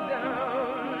 go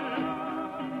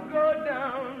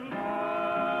down,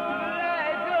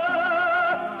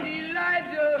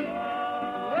 Elijah,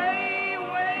 way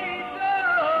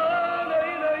down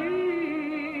in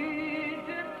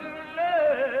Egypt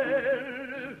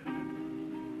land.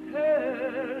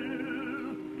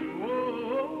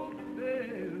 Oh,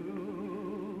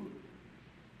 Pharaoh,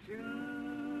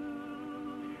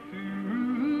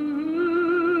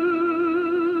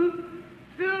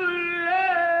 to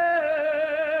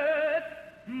let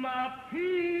my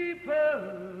people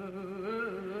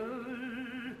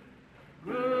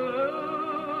go.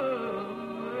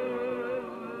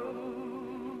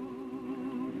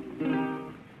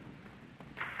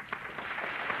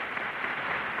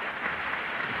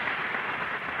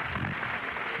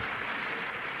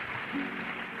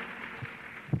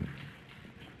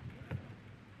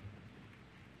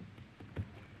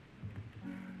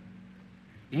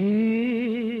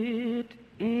 It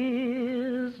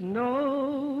is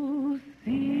no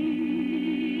secret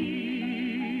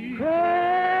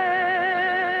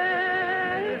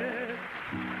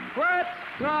what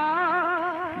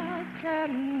God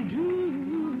can do.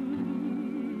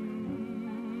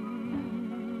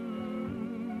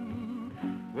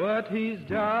 What he's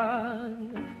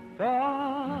done for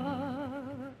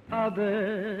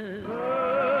others,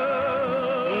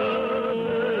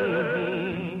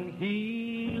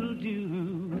 he'll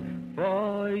do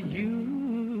for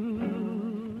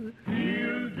you.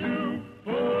 He'll do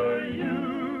for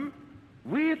you.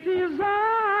 With his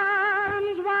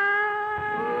arms wide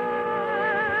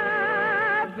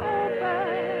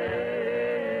open,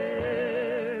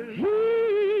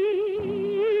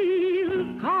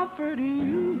 he'll comfort you.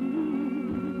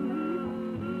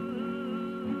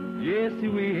 Yes, he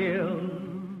will.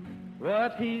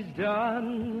 What he's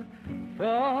done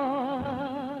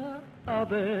for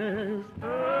others,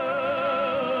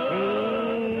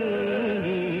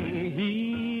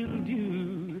 he'll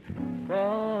do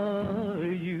for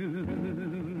you.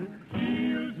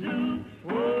 He'll do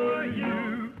for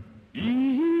you. It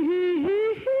is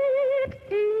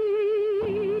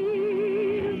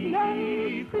no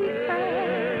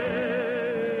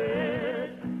secret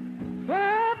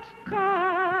what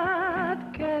God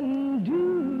can do.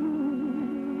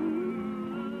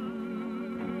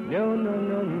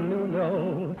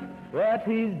 what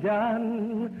he's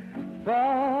done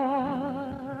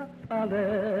for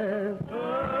others.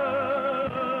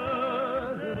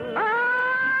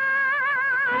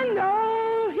 I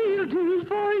know he'll do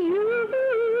for you.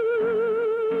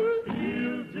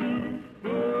 He'll do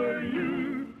for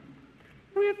you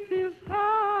with his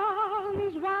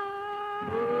arms wide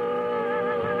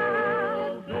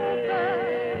open.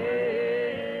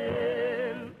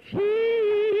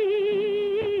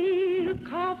 He'll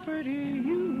comfort you.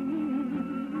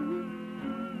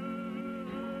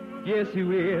 Yes, he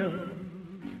will.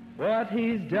 What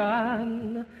he's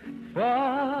done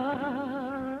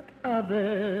for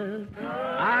others,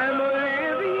 I'm a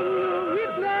living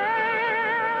witness.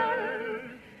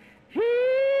 He'll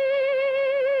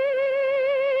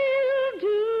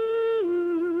do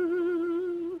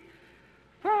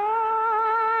for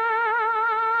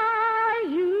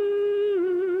you.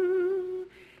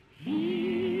 He'll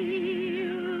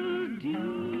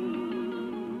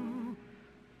do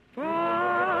for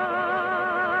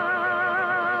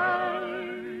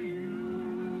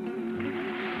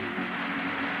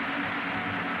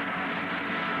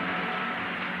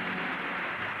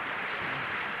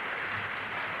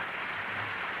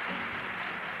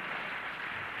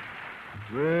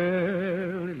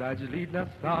well, Elijah's leading us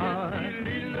on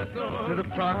to the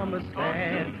promised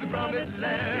land.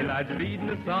 Elijah's leading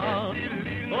us on to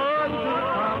the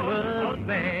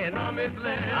promised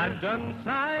land. I've done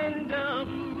signed up,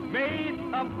 made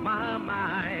up my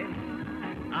mind.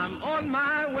 I'm on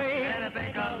my way, and I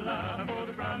think I'll love for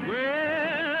the promise.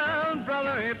 Well,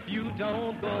 brother, if you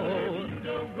don't go,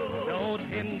 don't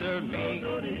hinder me.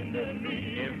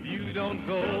 If you don't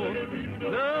go,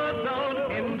 no,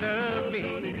 don't hinder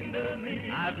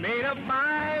me. I've made up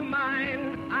my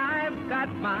mind, I've got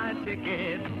my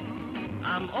ticket.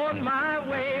 I'm on my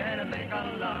way, and I think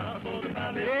I'll love for the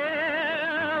promise.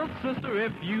 Yeah, sister,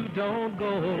 if you don't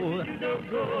go,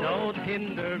 don't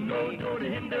hinder me.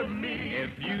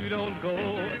 If you don't go,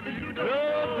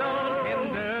 no, don't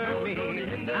hinder me.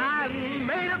 I've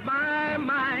made up my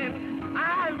mind,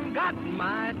 I've got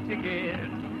my ticket.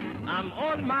 I'm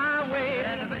on my way,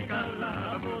 and I think I'll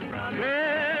love for the promise.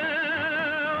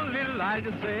 Well, little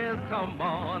Elijah says, come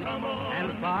on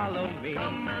and follow me.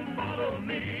 Come and follow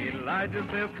me. Elijah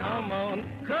says, come on,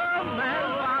 come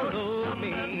and follow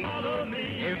me.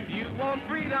 If you want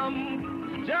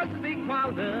freedom, just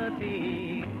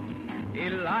equality.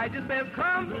 Elijah says,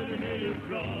 come.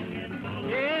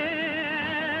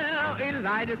 Yeah,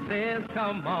 Elijah says,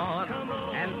 come on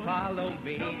and follow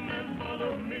me.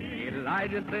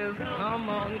 Elijah says, come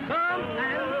on, come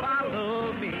and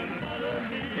follow me.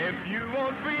 If you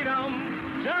want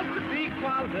freedom, justice,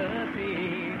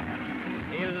 equality.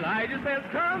 Elijah says,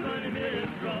 come.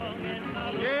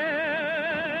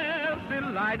 Yes,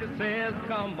 Elijah says,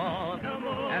 come on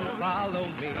and follow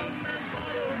me.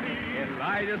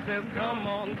 Elijah says, come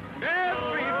on,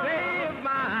 every day of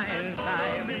my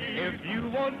time. If you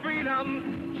want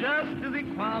freedom, justice,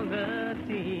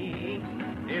 equality.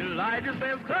 Elijah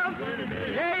says, come.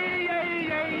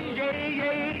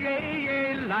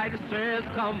 Elijah says,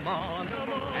 come on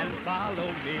and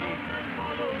follow me.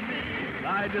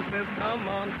 Elijah says, come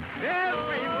on,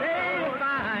 every day of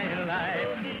my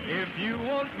life. If you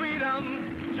want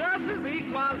freedom, justice,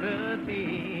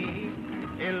 equality.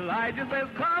 Elijah says,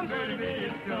 come.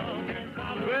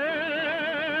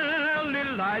 Well,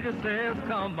 Elijah says,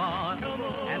 come on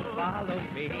and follow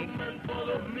me.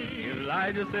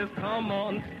 Elijah says, come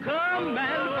on, come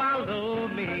and follow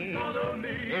me.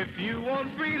 If you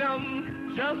want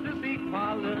freedom, justice,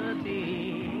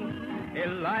 equality.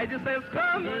 Elijah says,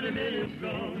 come.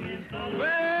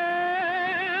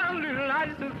 Well,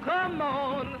 Elijah says, come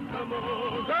on,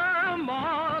 come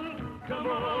on.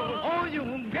 Oh, you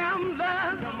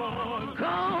gamblers,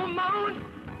 come on.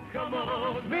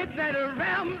 Midnight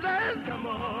ramblers,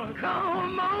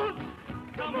 come on.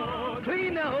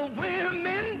 Cleaner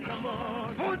women,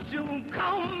 won't you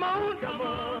come on?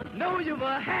 Know you've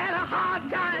had a hard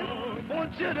time,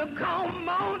 want you to come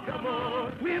on.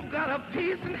 We've got a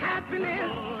peace and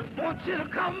happiness, want you to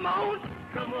come on.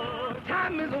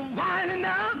 Time is winding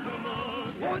up,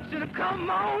 want you to come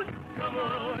on.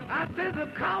 I said to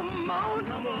come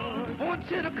on, want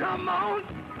you to come on.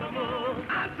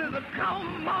 I said to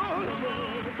come on,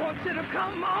 want you to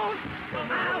come on.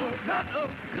 I've got a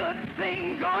good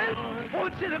thing going,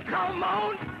 want you to come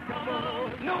on.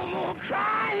 No more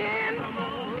crying,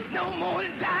 no more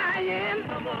dying,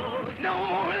 no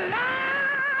more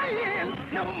lying,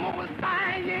 no more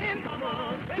sighing.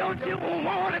 Don't you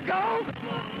want to go?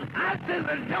 I said,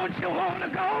 don't you want to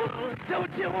go?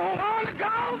 Don't you want to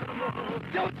go?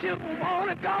 Don't you want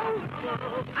to go?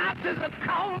 I said,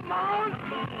 come on.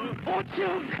 Won't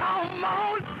you come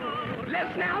on?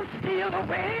 Let's now steal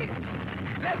away.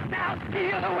 Let's now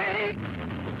steal away.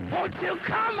 Won't you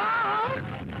come on?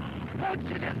 Won't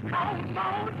you just come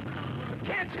on?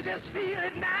 Can't you just feel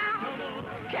it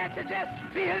now? Can't you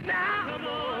just feel it now?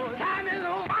 Time is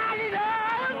winding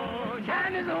up.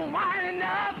 Time is winding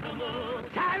up.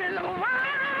 Time is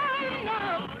winding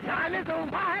up. Time is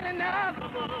winding up.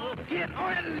 Get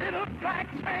on a little black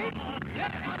train.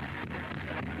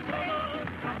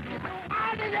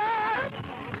 Winding up.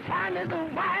 Time is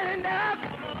winding up.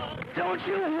 Don't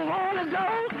you want to go?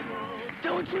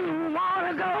 Don't you want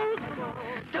to go?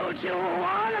 Don't you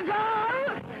want to go?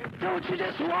 Don't you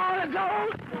just want to go?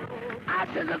 I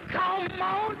said, come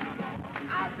on.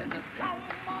 I said, come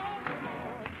on.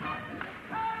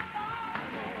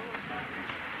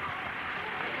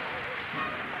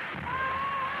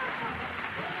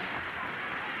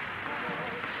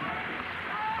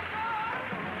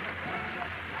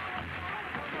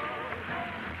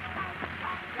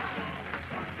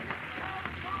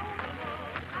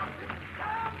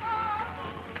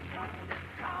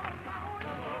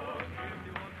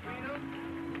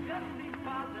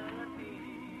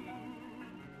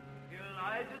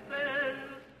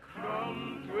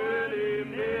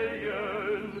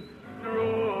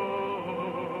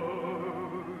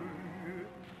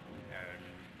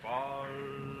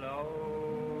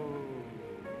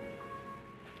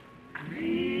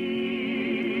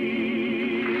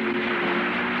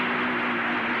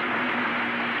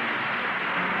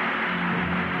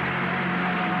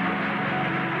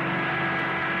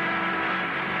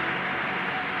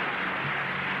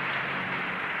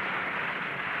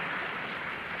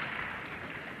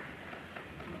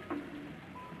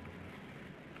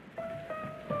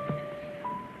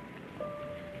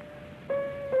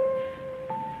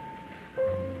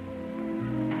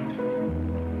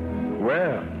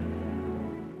 Well,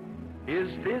 is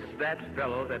this that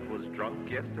fellow that was drunk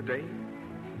yesterday?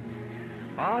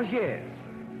 Ah, yes.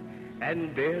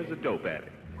 And there's a dope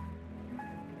addict.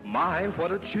 My,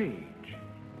 what a change.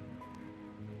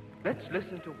 Let's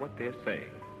listen to what they're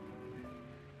saying.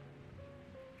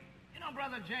 You know,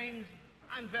 Brother James,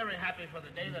 I'm very happy for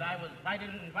the day that I was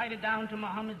invited down to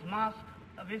Muhammad's Mosque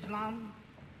of Islam.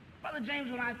 Brother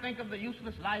James, when I think of the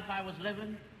useless life I was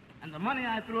living and the money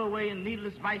I threw away in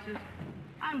needless vices,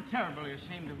 I'm terribly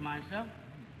ashamed of myself.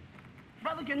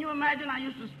 Brother, can you imagine I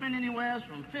used to spend anywhere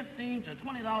from $15 to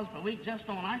 $20 per week just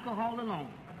on alcohol alone?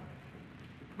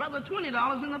 Brother,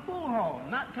 $20 in the pool hall,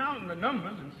 not counting the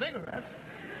numbers and cigarettes.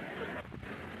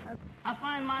 I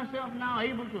find myself now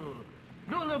able to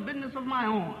do a little business of my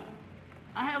own.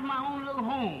 I have my own little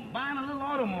home, buying a little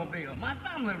automobile. My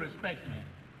family respects me.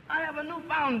 I have a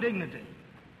newfound dignity.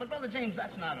 But, Brother James,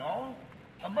 that's not all.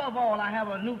 Above all, I have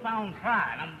a newfound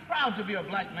pride. I'm proud to be a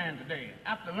black man today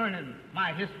after learning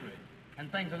my history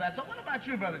and things of that. So what about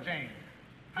you, Brother James?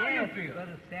 How do you feel?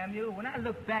 Brother Samuel, when I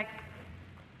look back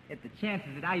at the chances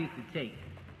that I used to take,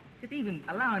 just even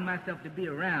allowing myself to be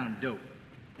around dope,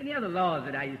 and the other laws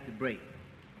that I used to break.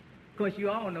 Of course, you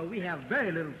all know we have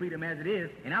very little freedom as it is,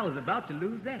 and I was about to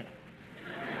lose that.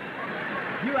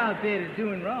 You out there that's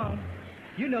doing wrong,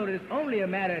 you know that it's only a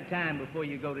matter of time before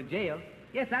you go to jail.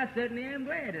 Yes, I certainly am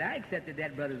glad that I accepted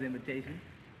that brother's invitation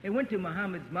and went to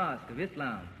Muhammad's Mosque of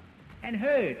Islam and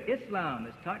heard Islam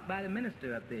as taught by the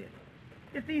minister up there.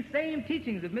 It's these same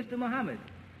teachings of Mr. Muhammad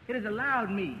that has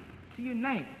allowed me to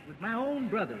unite with my own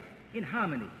brothers in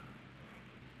harmony.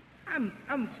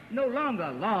 I'm no longer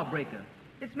a lawbreaker.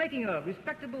 It's making a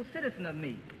respectable citizen of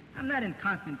me. I'm not in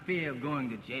constant fear of going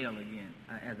to jail again,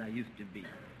 as I used to be.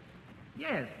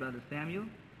 Yes, Brother Samuel,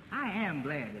 I am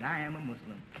glad that I am a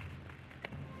Muslim.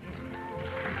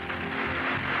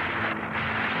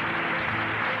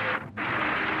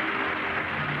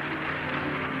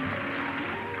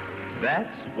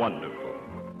 That's wonderful.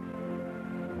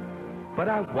 But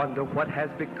I wonder what has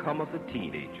become of the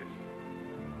teenagers.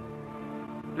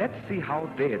 Let's see how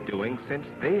they're doing since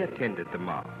they attended the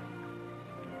mosque.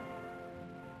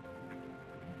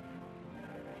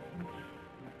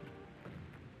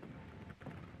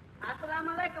 Assalamu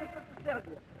alaikum, Sister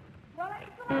Sylvia.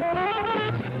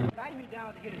 Invite me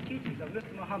down to hear the teachings of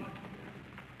Mr. Muhammad.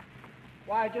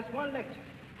 Why, just one lecture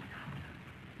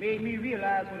made me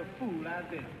realize what a fool I've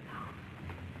been.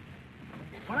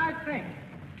 When I think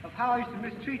of how I used to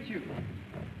mistreat you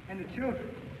and the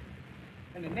children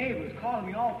and the neighbors calling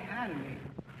me all kind of names,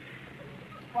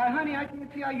 why, honey, I can't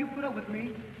see how you put up with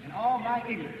me and all my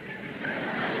ignorance.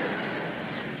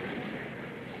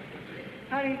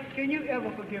 Honey, can you ever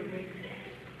forgive me?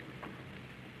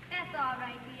 That's all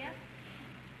right, dear.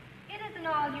 It isn't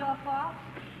all your fault.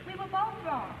 We were both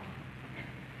wrong.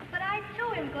 But I,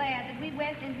 too, am glad that we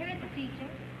went and heard the teaching,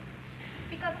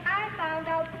 because I found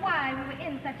out why we were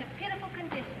in such a pitiful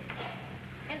condition,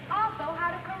 and also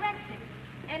how to correct it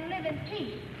and live in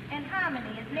peace and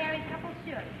harmony as married couples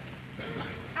should.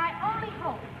 I only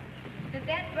hope that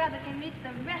that brother can reach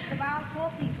the rest of our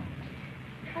poor people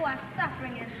who are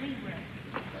suffering as we were.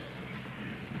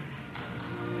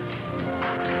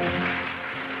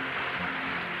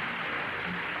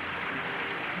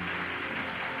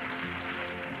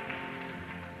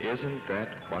 Isn't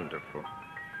that wonderful?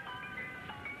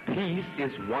 Peace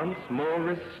is once more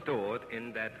restored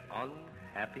in that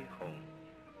unhappy home.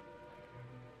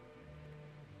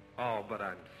 Oh, but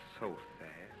I'm so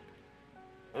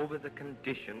sad over the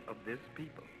condition of this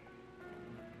people.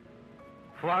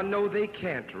 For I know they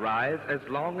can't rise as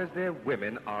long as their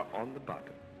women are on the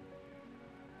bottom.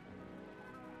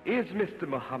 Is Mr.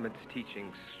 Muhammad's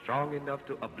teaching strong enough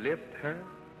to uplift her?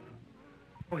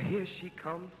 Oh, here she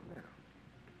comes now.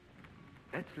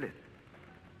 Let's listen.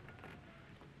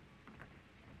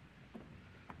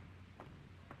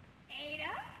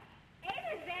 Ada?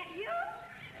 Ada, is that you?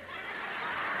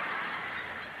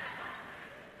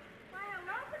 Why,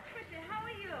 hello, Patricia. How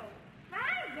are you?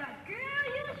 Liza, girl,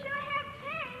 you sure have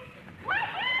changed. What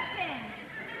happened?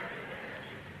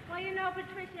 Well, you know,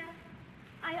 Patricia,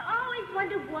 I always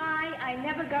wondered why I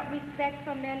never got respect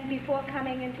from men before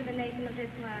coming into the Nation of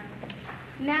Islam.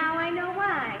 Now I know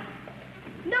why.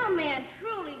 No man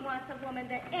truly wants a woman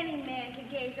that any man can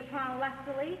gaze upon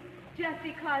lustfully just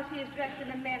because she is dressed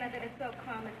in a manner that is so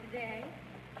common today.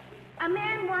 A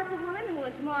man wants a woman who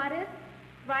is modest,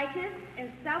 righteous,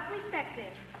 and self-respecting.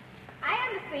 I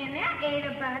understand that,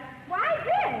 Ada, but why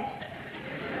this?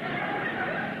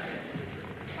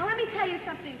 Well, let me tell you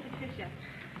something, Patricia.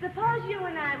 Suppose you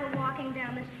and I were walking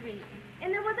down the street,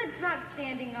 and there was a drunk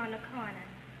standing on the corner,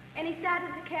 and he started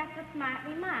to cast a smart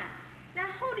remark. Now,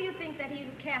 who do you think that he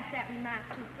would cast that remark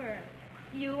to first?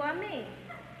 You or me?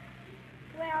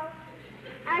 Well,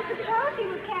 I suppose he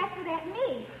would cast it at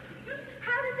me.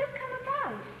 How did this come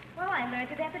about? Well, I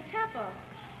learned it at the temple.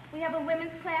 We have a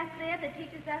women's class there that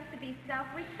teaches us to be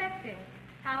self-respecting,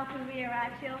 how to rear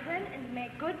our children and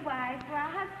make good wives for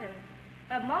our husbands.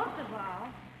 But most of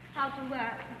all, how to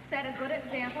set a good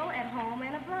example at home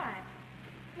and abroad.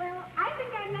 Well, I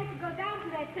think I'd like to go down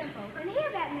to that temple and hear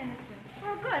that minister.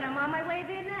 Well, good. I'm on my way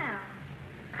there now.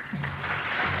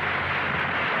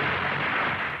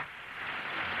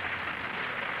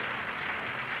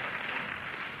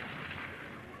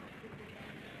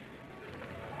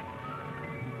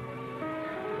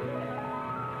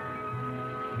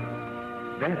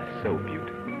 That's so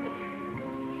beautiful.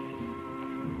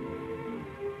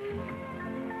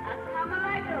 Assalamu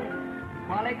alaikum.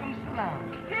 Wa alaikum salam.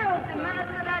 Here's the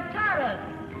master that taught us.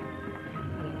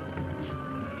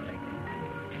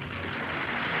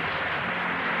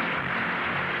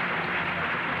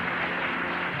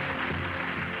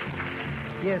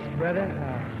 Yes, brother.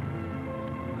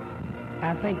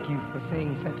 I thank you for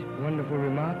saying such wonderful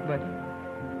remark, but,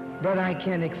 brother, I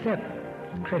can't accept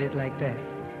credit like that.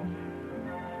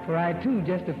 For I, too,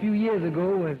 just a few years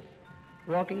ago was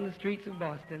walking the streets of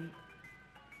Boston,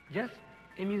 just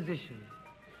a musician,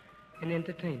 an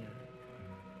entertainer.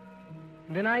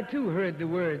 And then I, too, heard the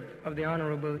words of the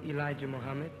Honorable Elijah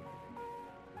Muhammad,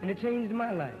 and it changed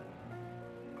my life.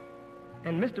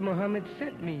 And Mr. Muhammad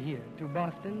sent me here to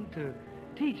Boston to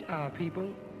teach our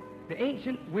people the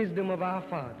ancient wisdom of our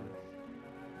fathers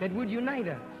that would unite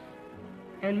us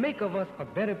and make of us a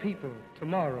better people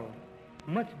tomorrow,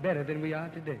 much better than we are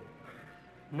today.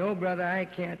 No, brother, I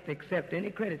can't accept any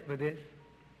credit for this.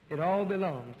 It all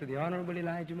belongs to the Honorable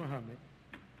Elijah Muhammad.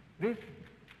 This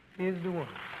is the one.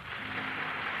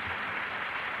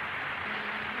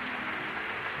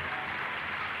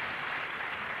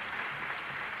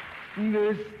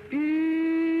 This is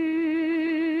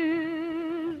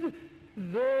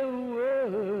the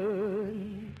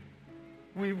one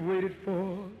we've waited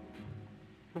for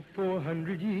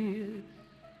 400 years.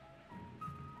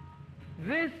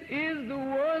 This is the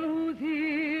one who's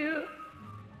here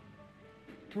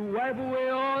to wipe away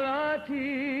all our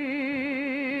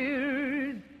tears.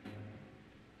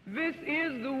 This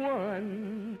is the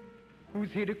one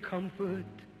who's here to comfort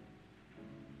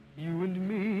you and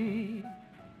me,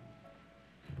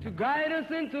 to guide us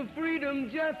into freedom,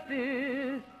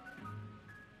 justice,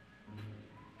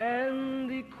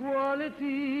 and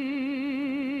equality.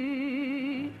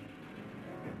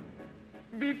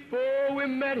 Before we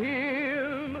met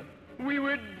him, we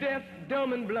were deaf,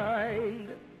 dumb, and blind,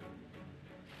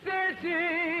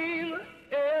 searching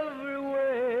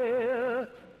everywhere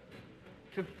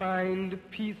to find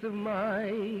peace of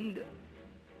mind.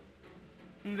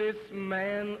 This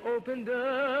man opened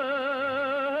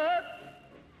up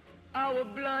our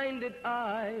blinded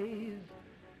eyes,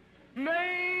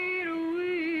 made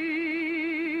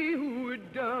we who were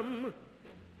dumb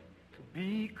to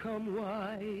become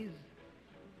wise.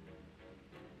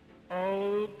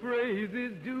 All praise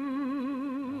is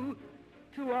due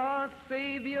to our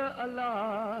Savior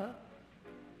Allah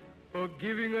for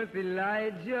giving us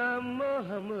Elijah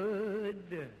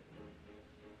Muhammad,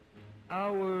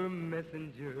 our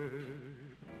messenger.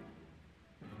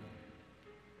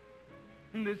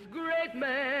 This great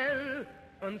man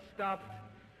unstopped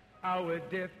our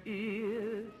deaf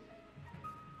ears,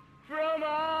 from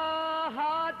our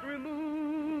heart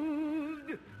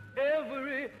removed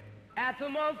every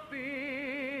atom of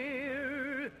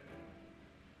fear,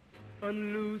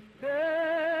 unloosened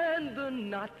the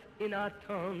knot in our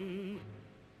tongue.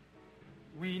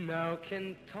 We now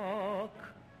can talk.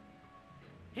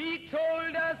 He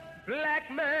told us,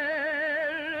 black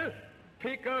man,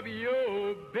 pick up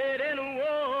your bed and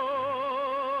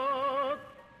walk.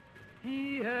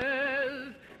 He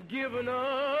has given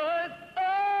us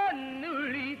a new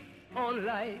lease on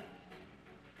life,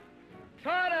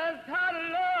 taught us how to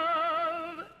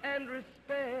love and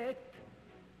respect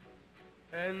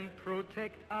and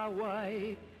protect our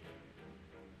wife.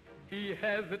 He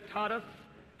has taught us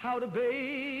how to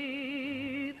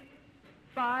bathe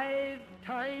 5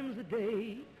 times a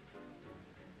day,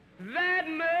 that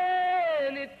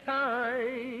many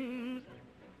times.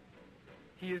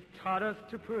 He has taught us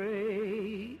to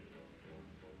pray.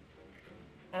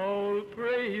 All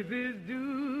praise is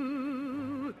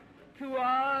due to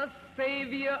our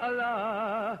Savior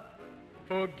Allah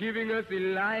for giving us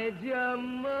Elijah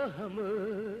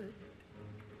Muhammad,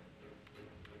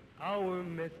 our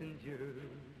messenger.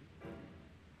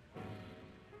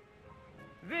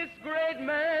 This great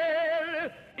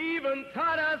man even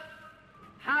taught us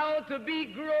how to be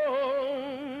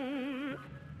grown.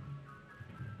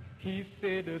 He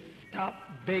said, stop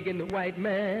begging the white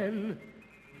man.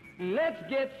 Let's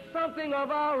get something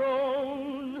of our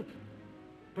own.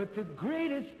 But the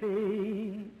greatest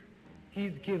thing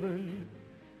he's given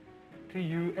to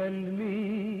you and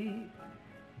me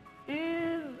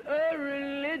is a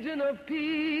religion of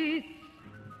peace,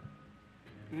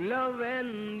 love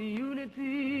and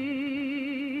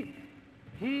unity.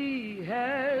 He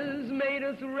has made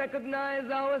us recognize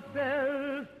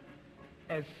ourselves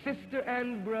as sister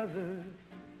and brother.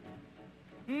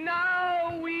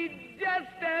 Now we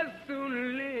just as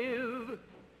soon live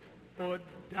or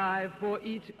die for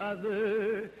each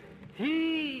other.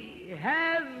 He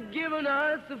has given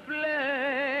us a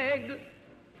flag,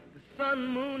 the sun,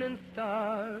 moon, and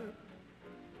star,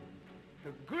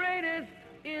 the greatest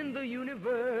in the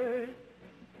universe,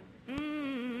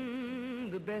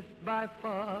 the best by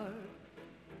far.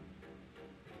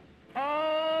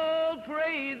 All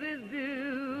praise is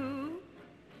due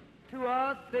to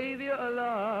our Savior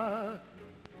Allah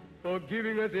for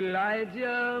giving us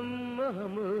Elijah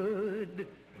Muhammad,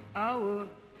 our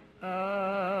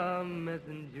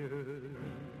messenger.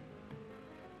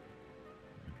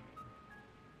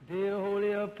 Dear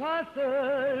Holy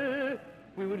Apostle,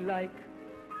 we would like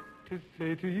to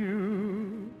say to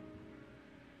you,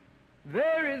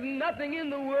 there is nothing in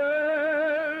the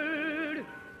world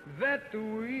that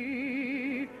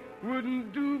we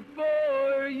wouldn't do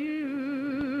for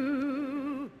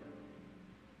you.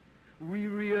 We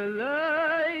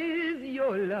realize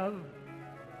your love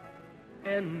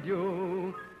and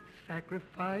your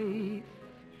sacrifice.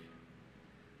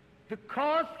 The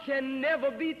cost can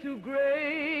never be too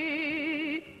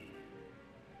great.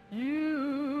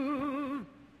 You've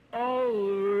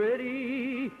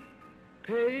already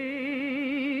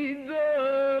paid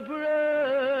the price.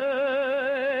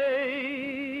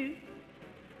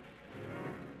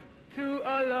 To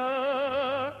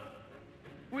Allah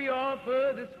we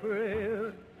offer this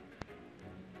prayer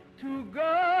to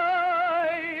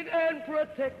guide and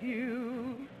protect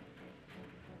you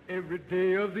every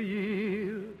day of the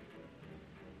year.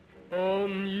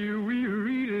 On you we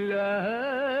rely,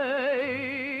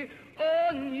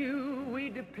 on you we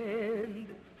depend.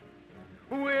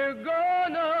 We're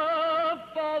gonna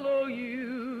follow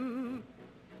you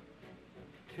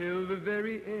till the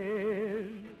very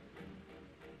end.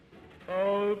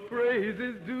 All praise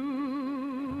is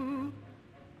due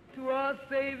to our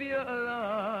Savior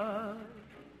Allah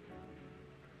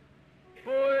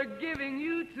for giving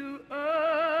you to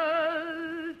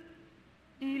us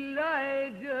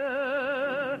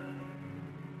Elijah.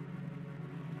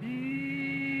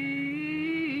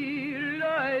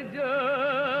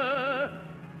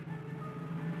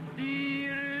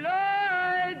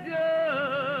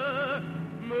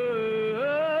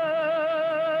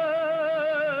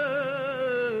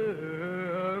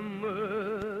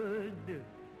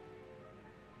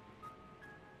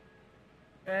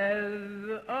 as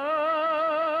our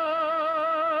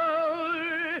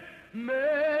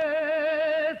messenger.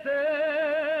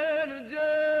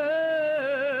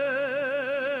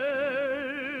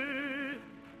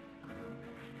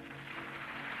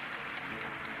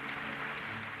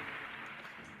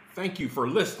 Thank you for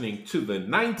listening to the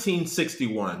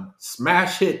 1961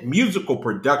 smash hit musical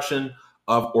production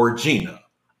of Orgena,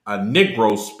 a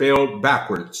Negro spelled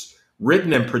backwards,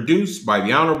 written and produced by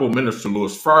the Honorable Minister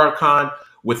Louis Farrakhan,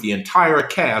 with the entire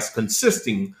cast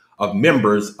consisting of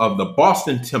members of the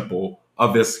Boston Temple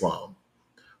of Islam.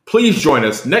 Please join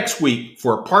us next week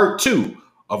for part 2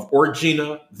 of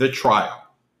Orgena, The Trial.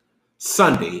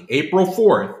 Sunday, April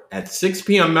 4th at 6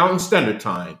 p.m. Mountain Standard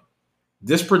Time.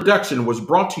 This production was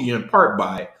brought to you in part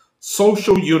by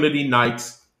Social Unity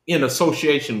Nights in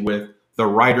association with the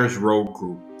Writers Row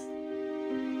Group.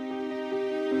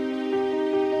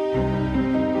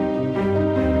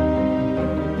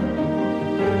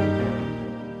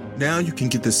 Now you can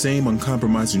get the same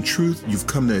uncompromising truth you've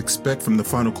come to expect from the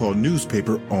Final Call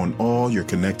newspaper on all your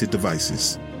connected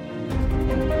devices.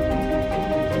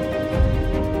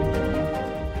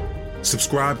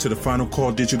 Subscribe to the Final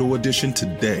Call Digital Edition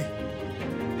today.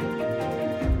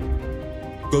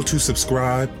 Go to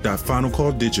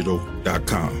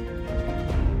subscribe.finalcalldigital.com.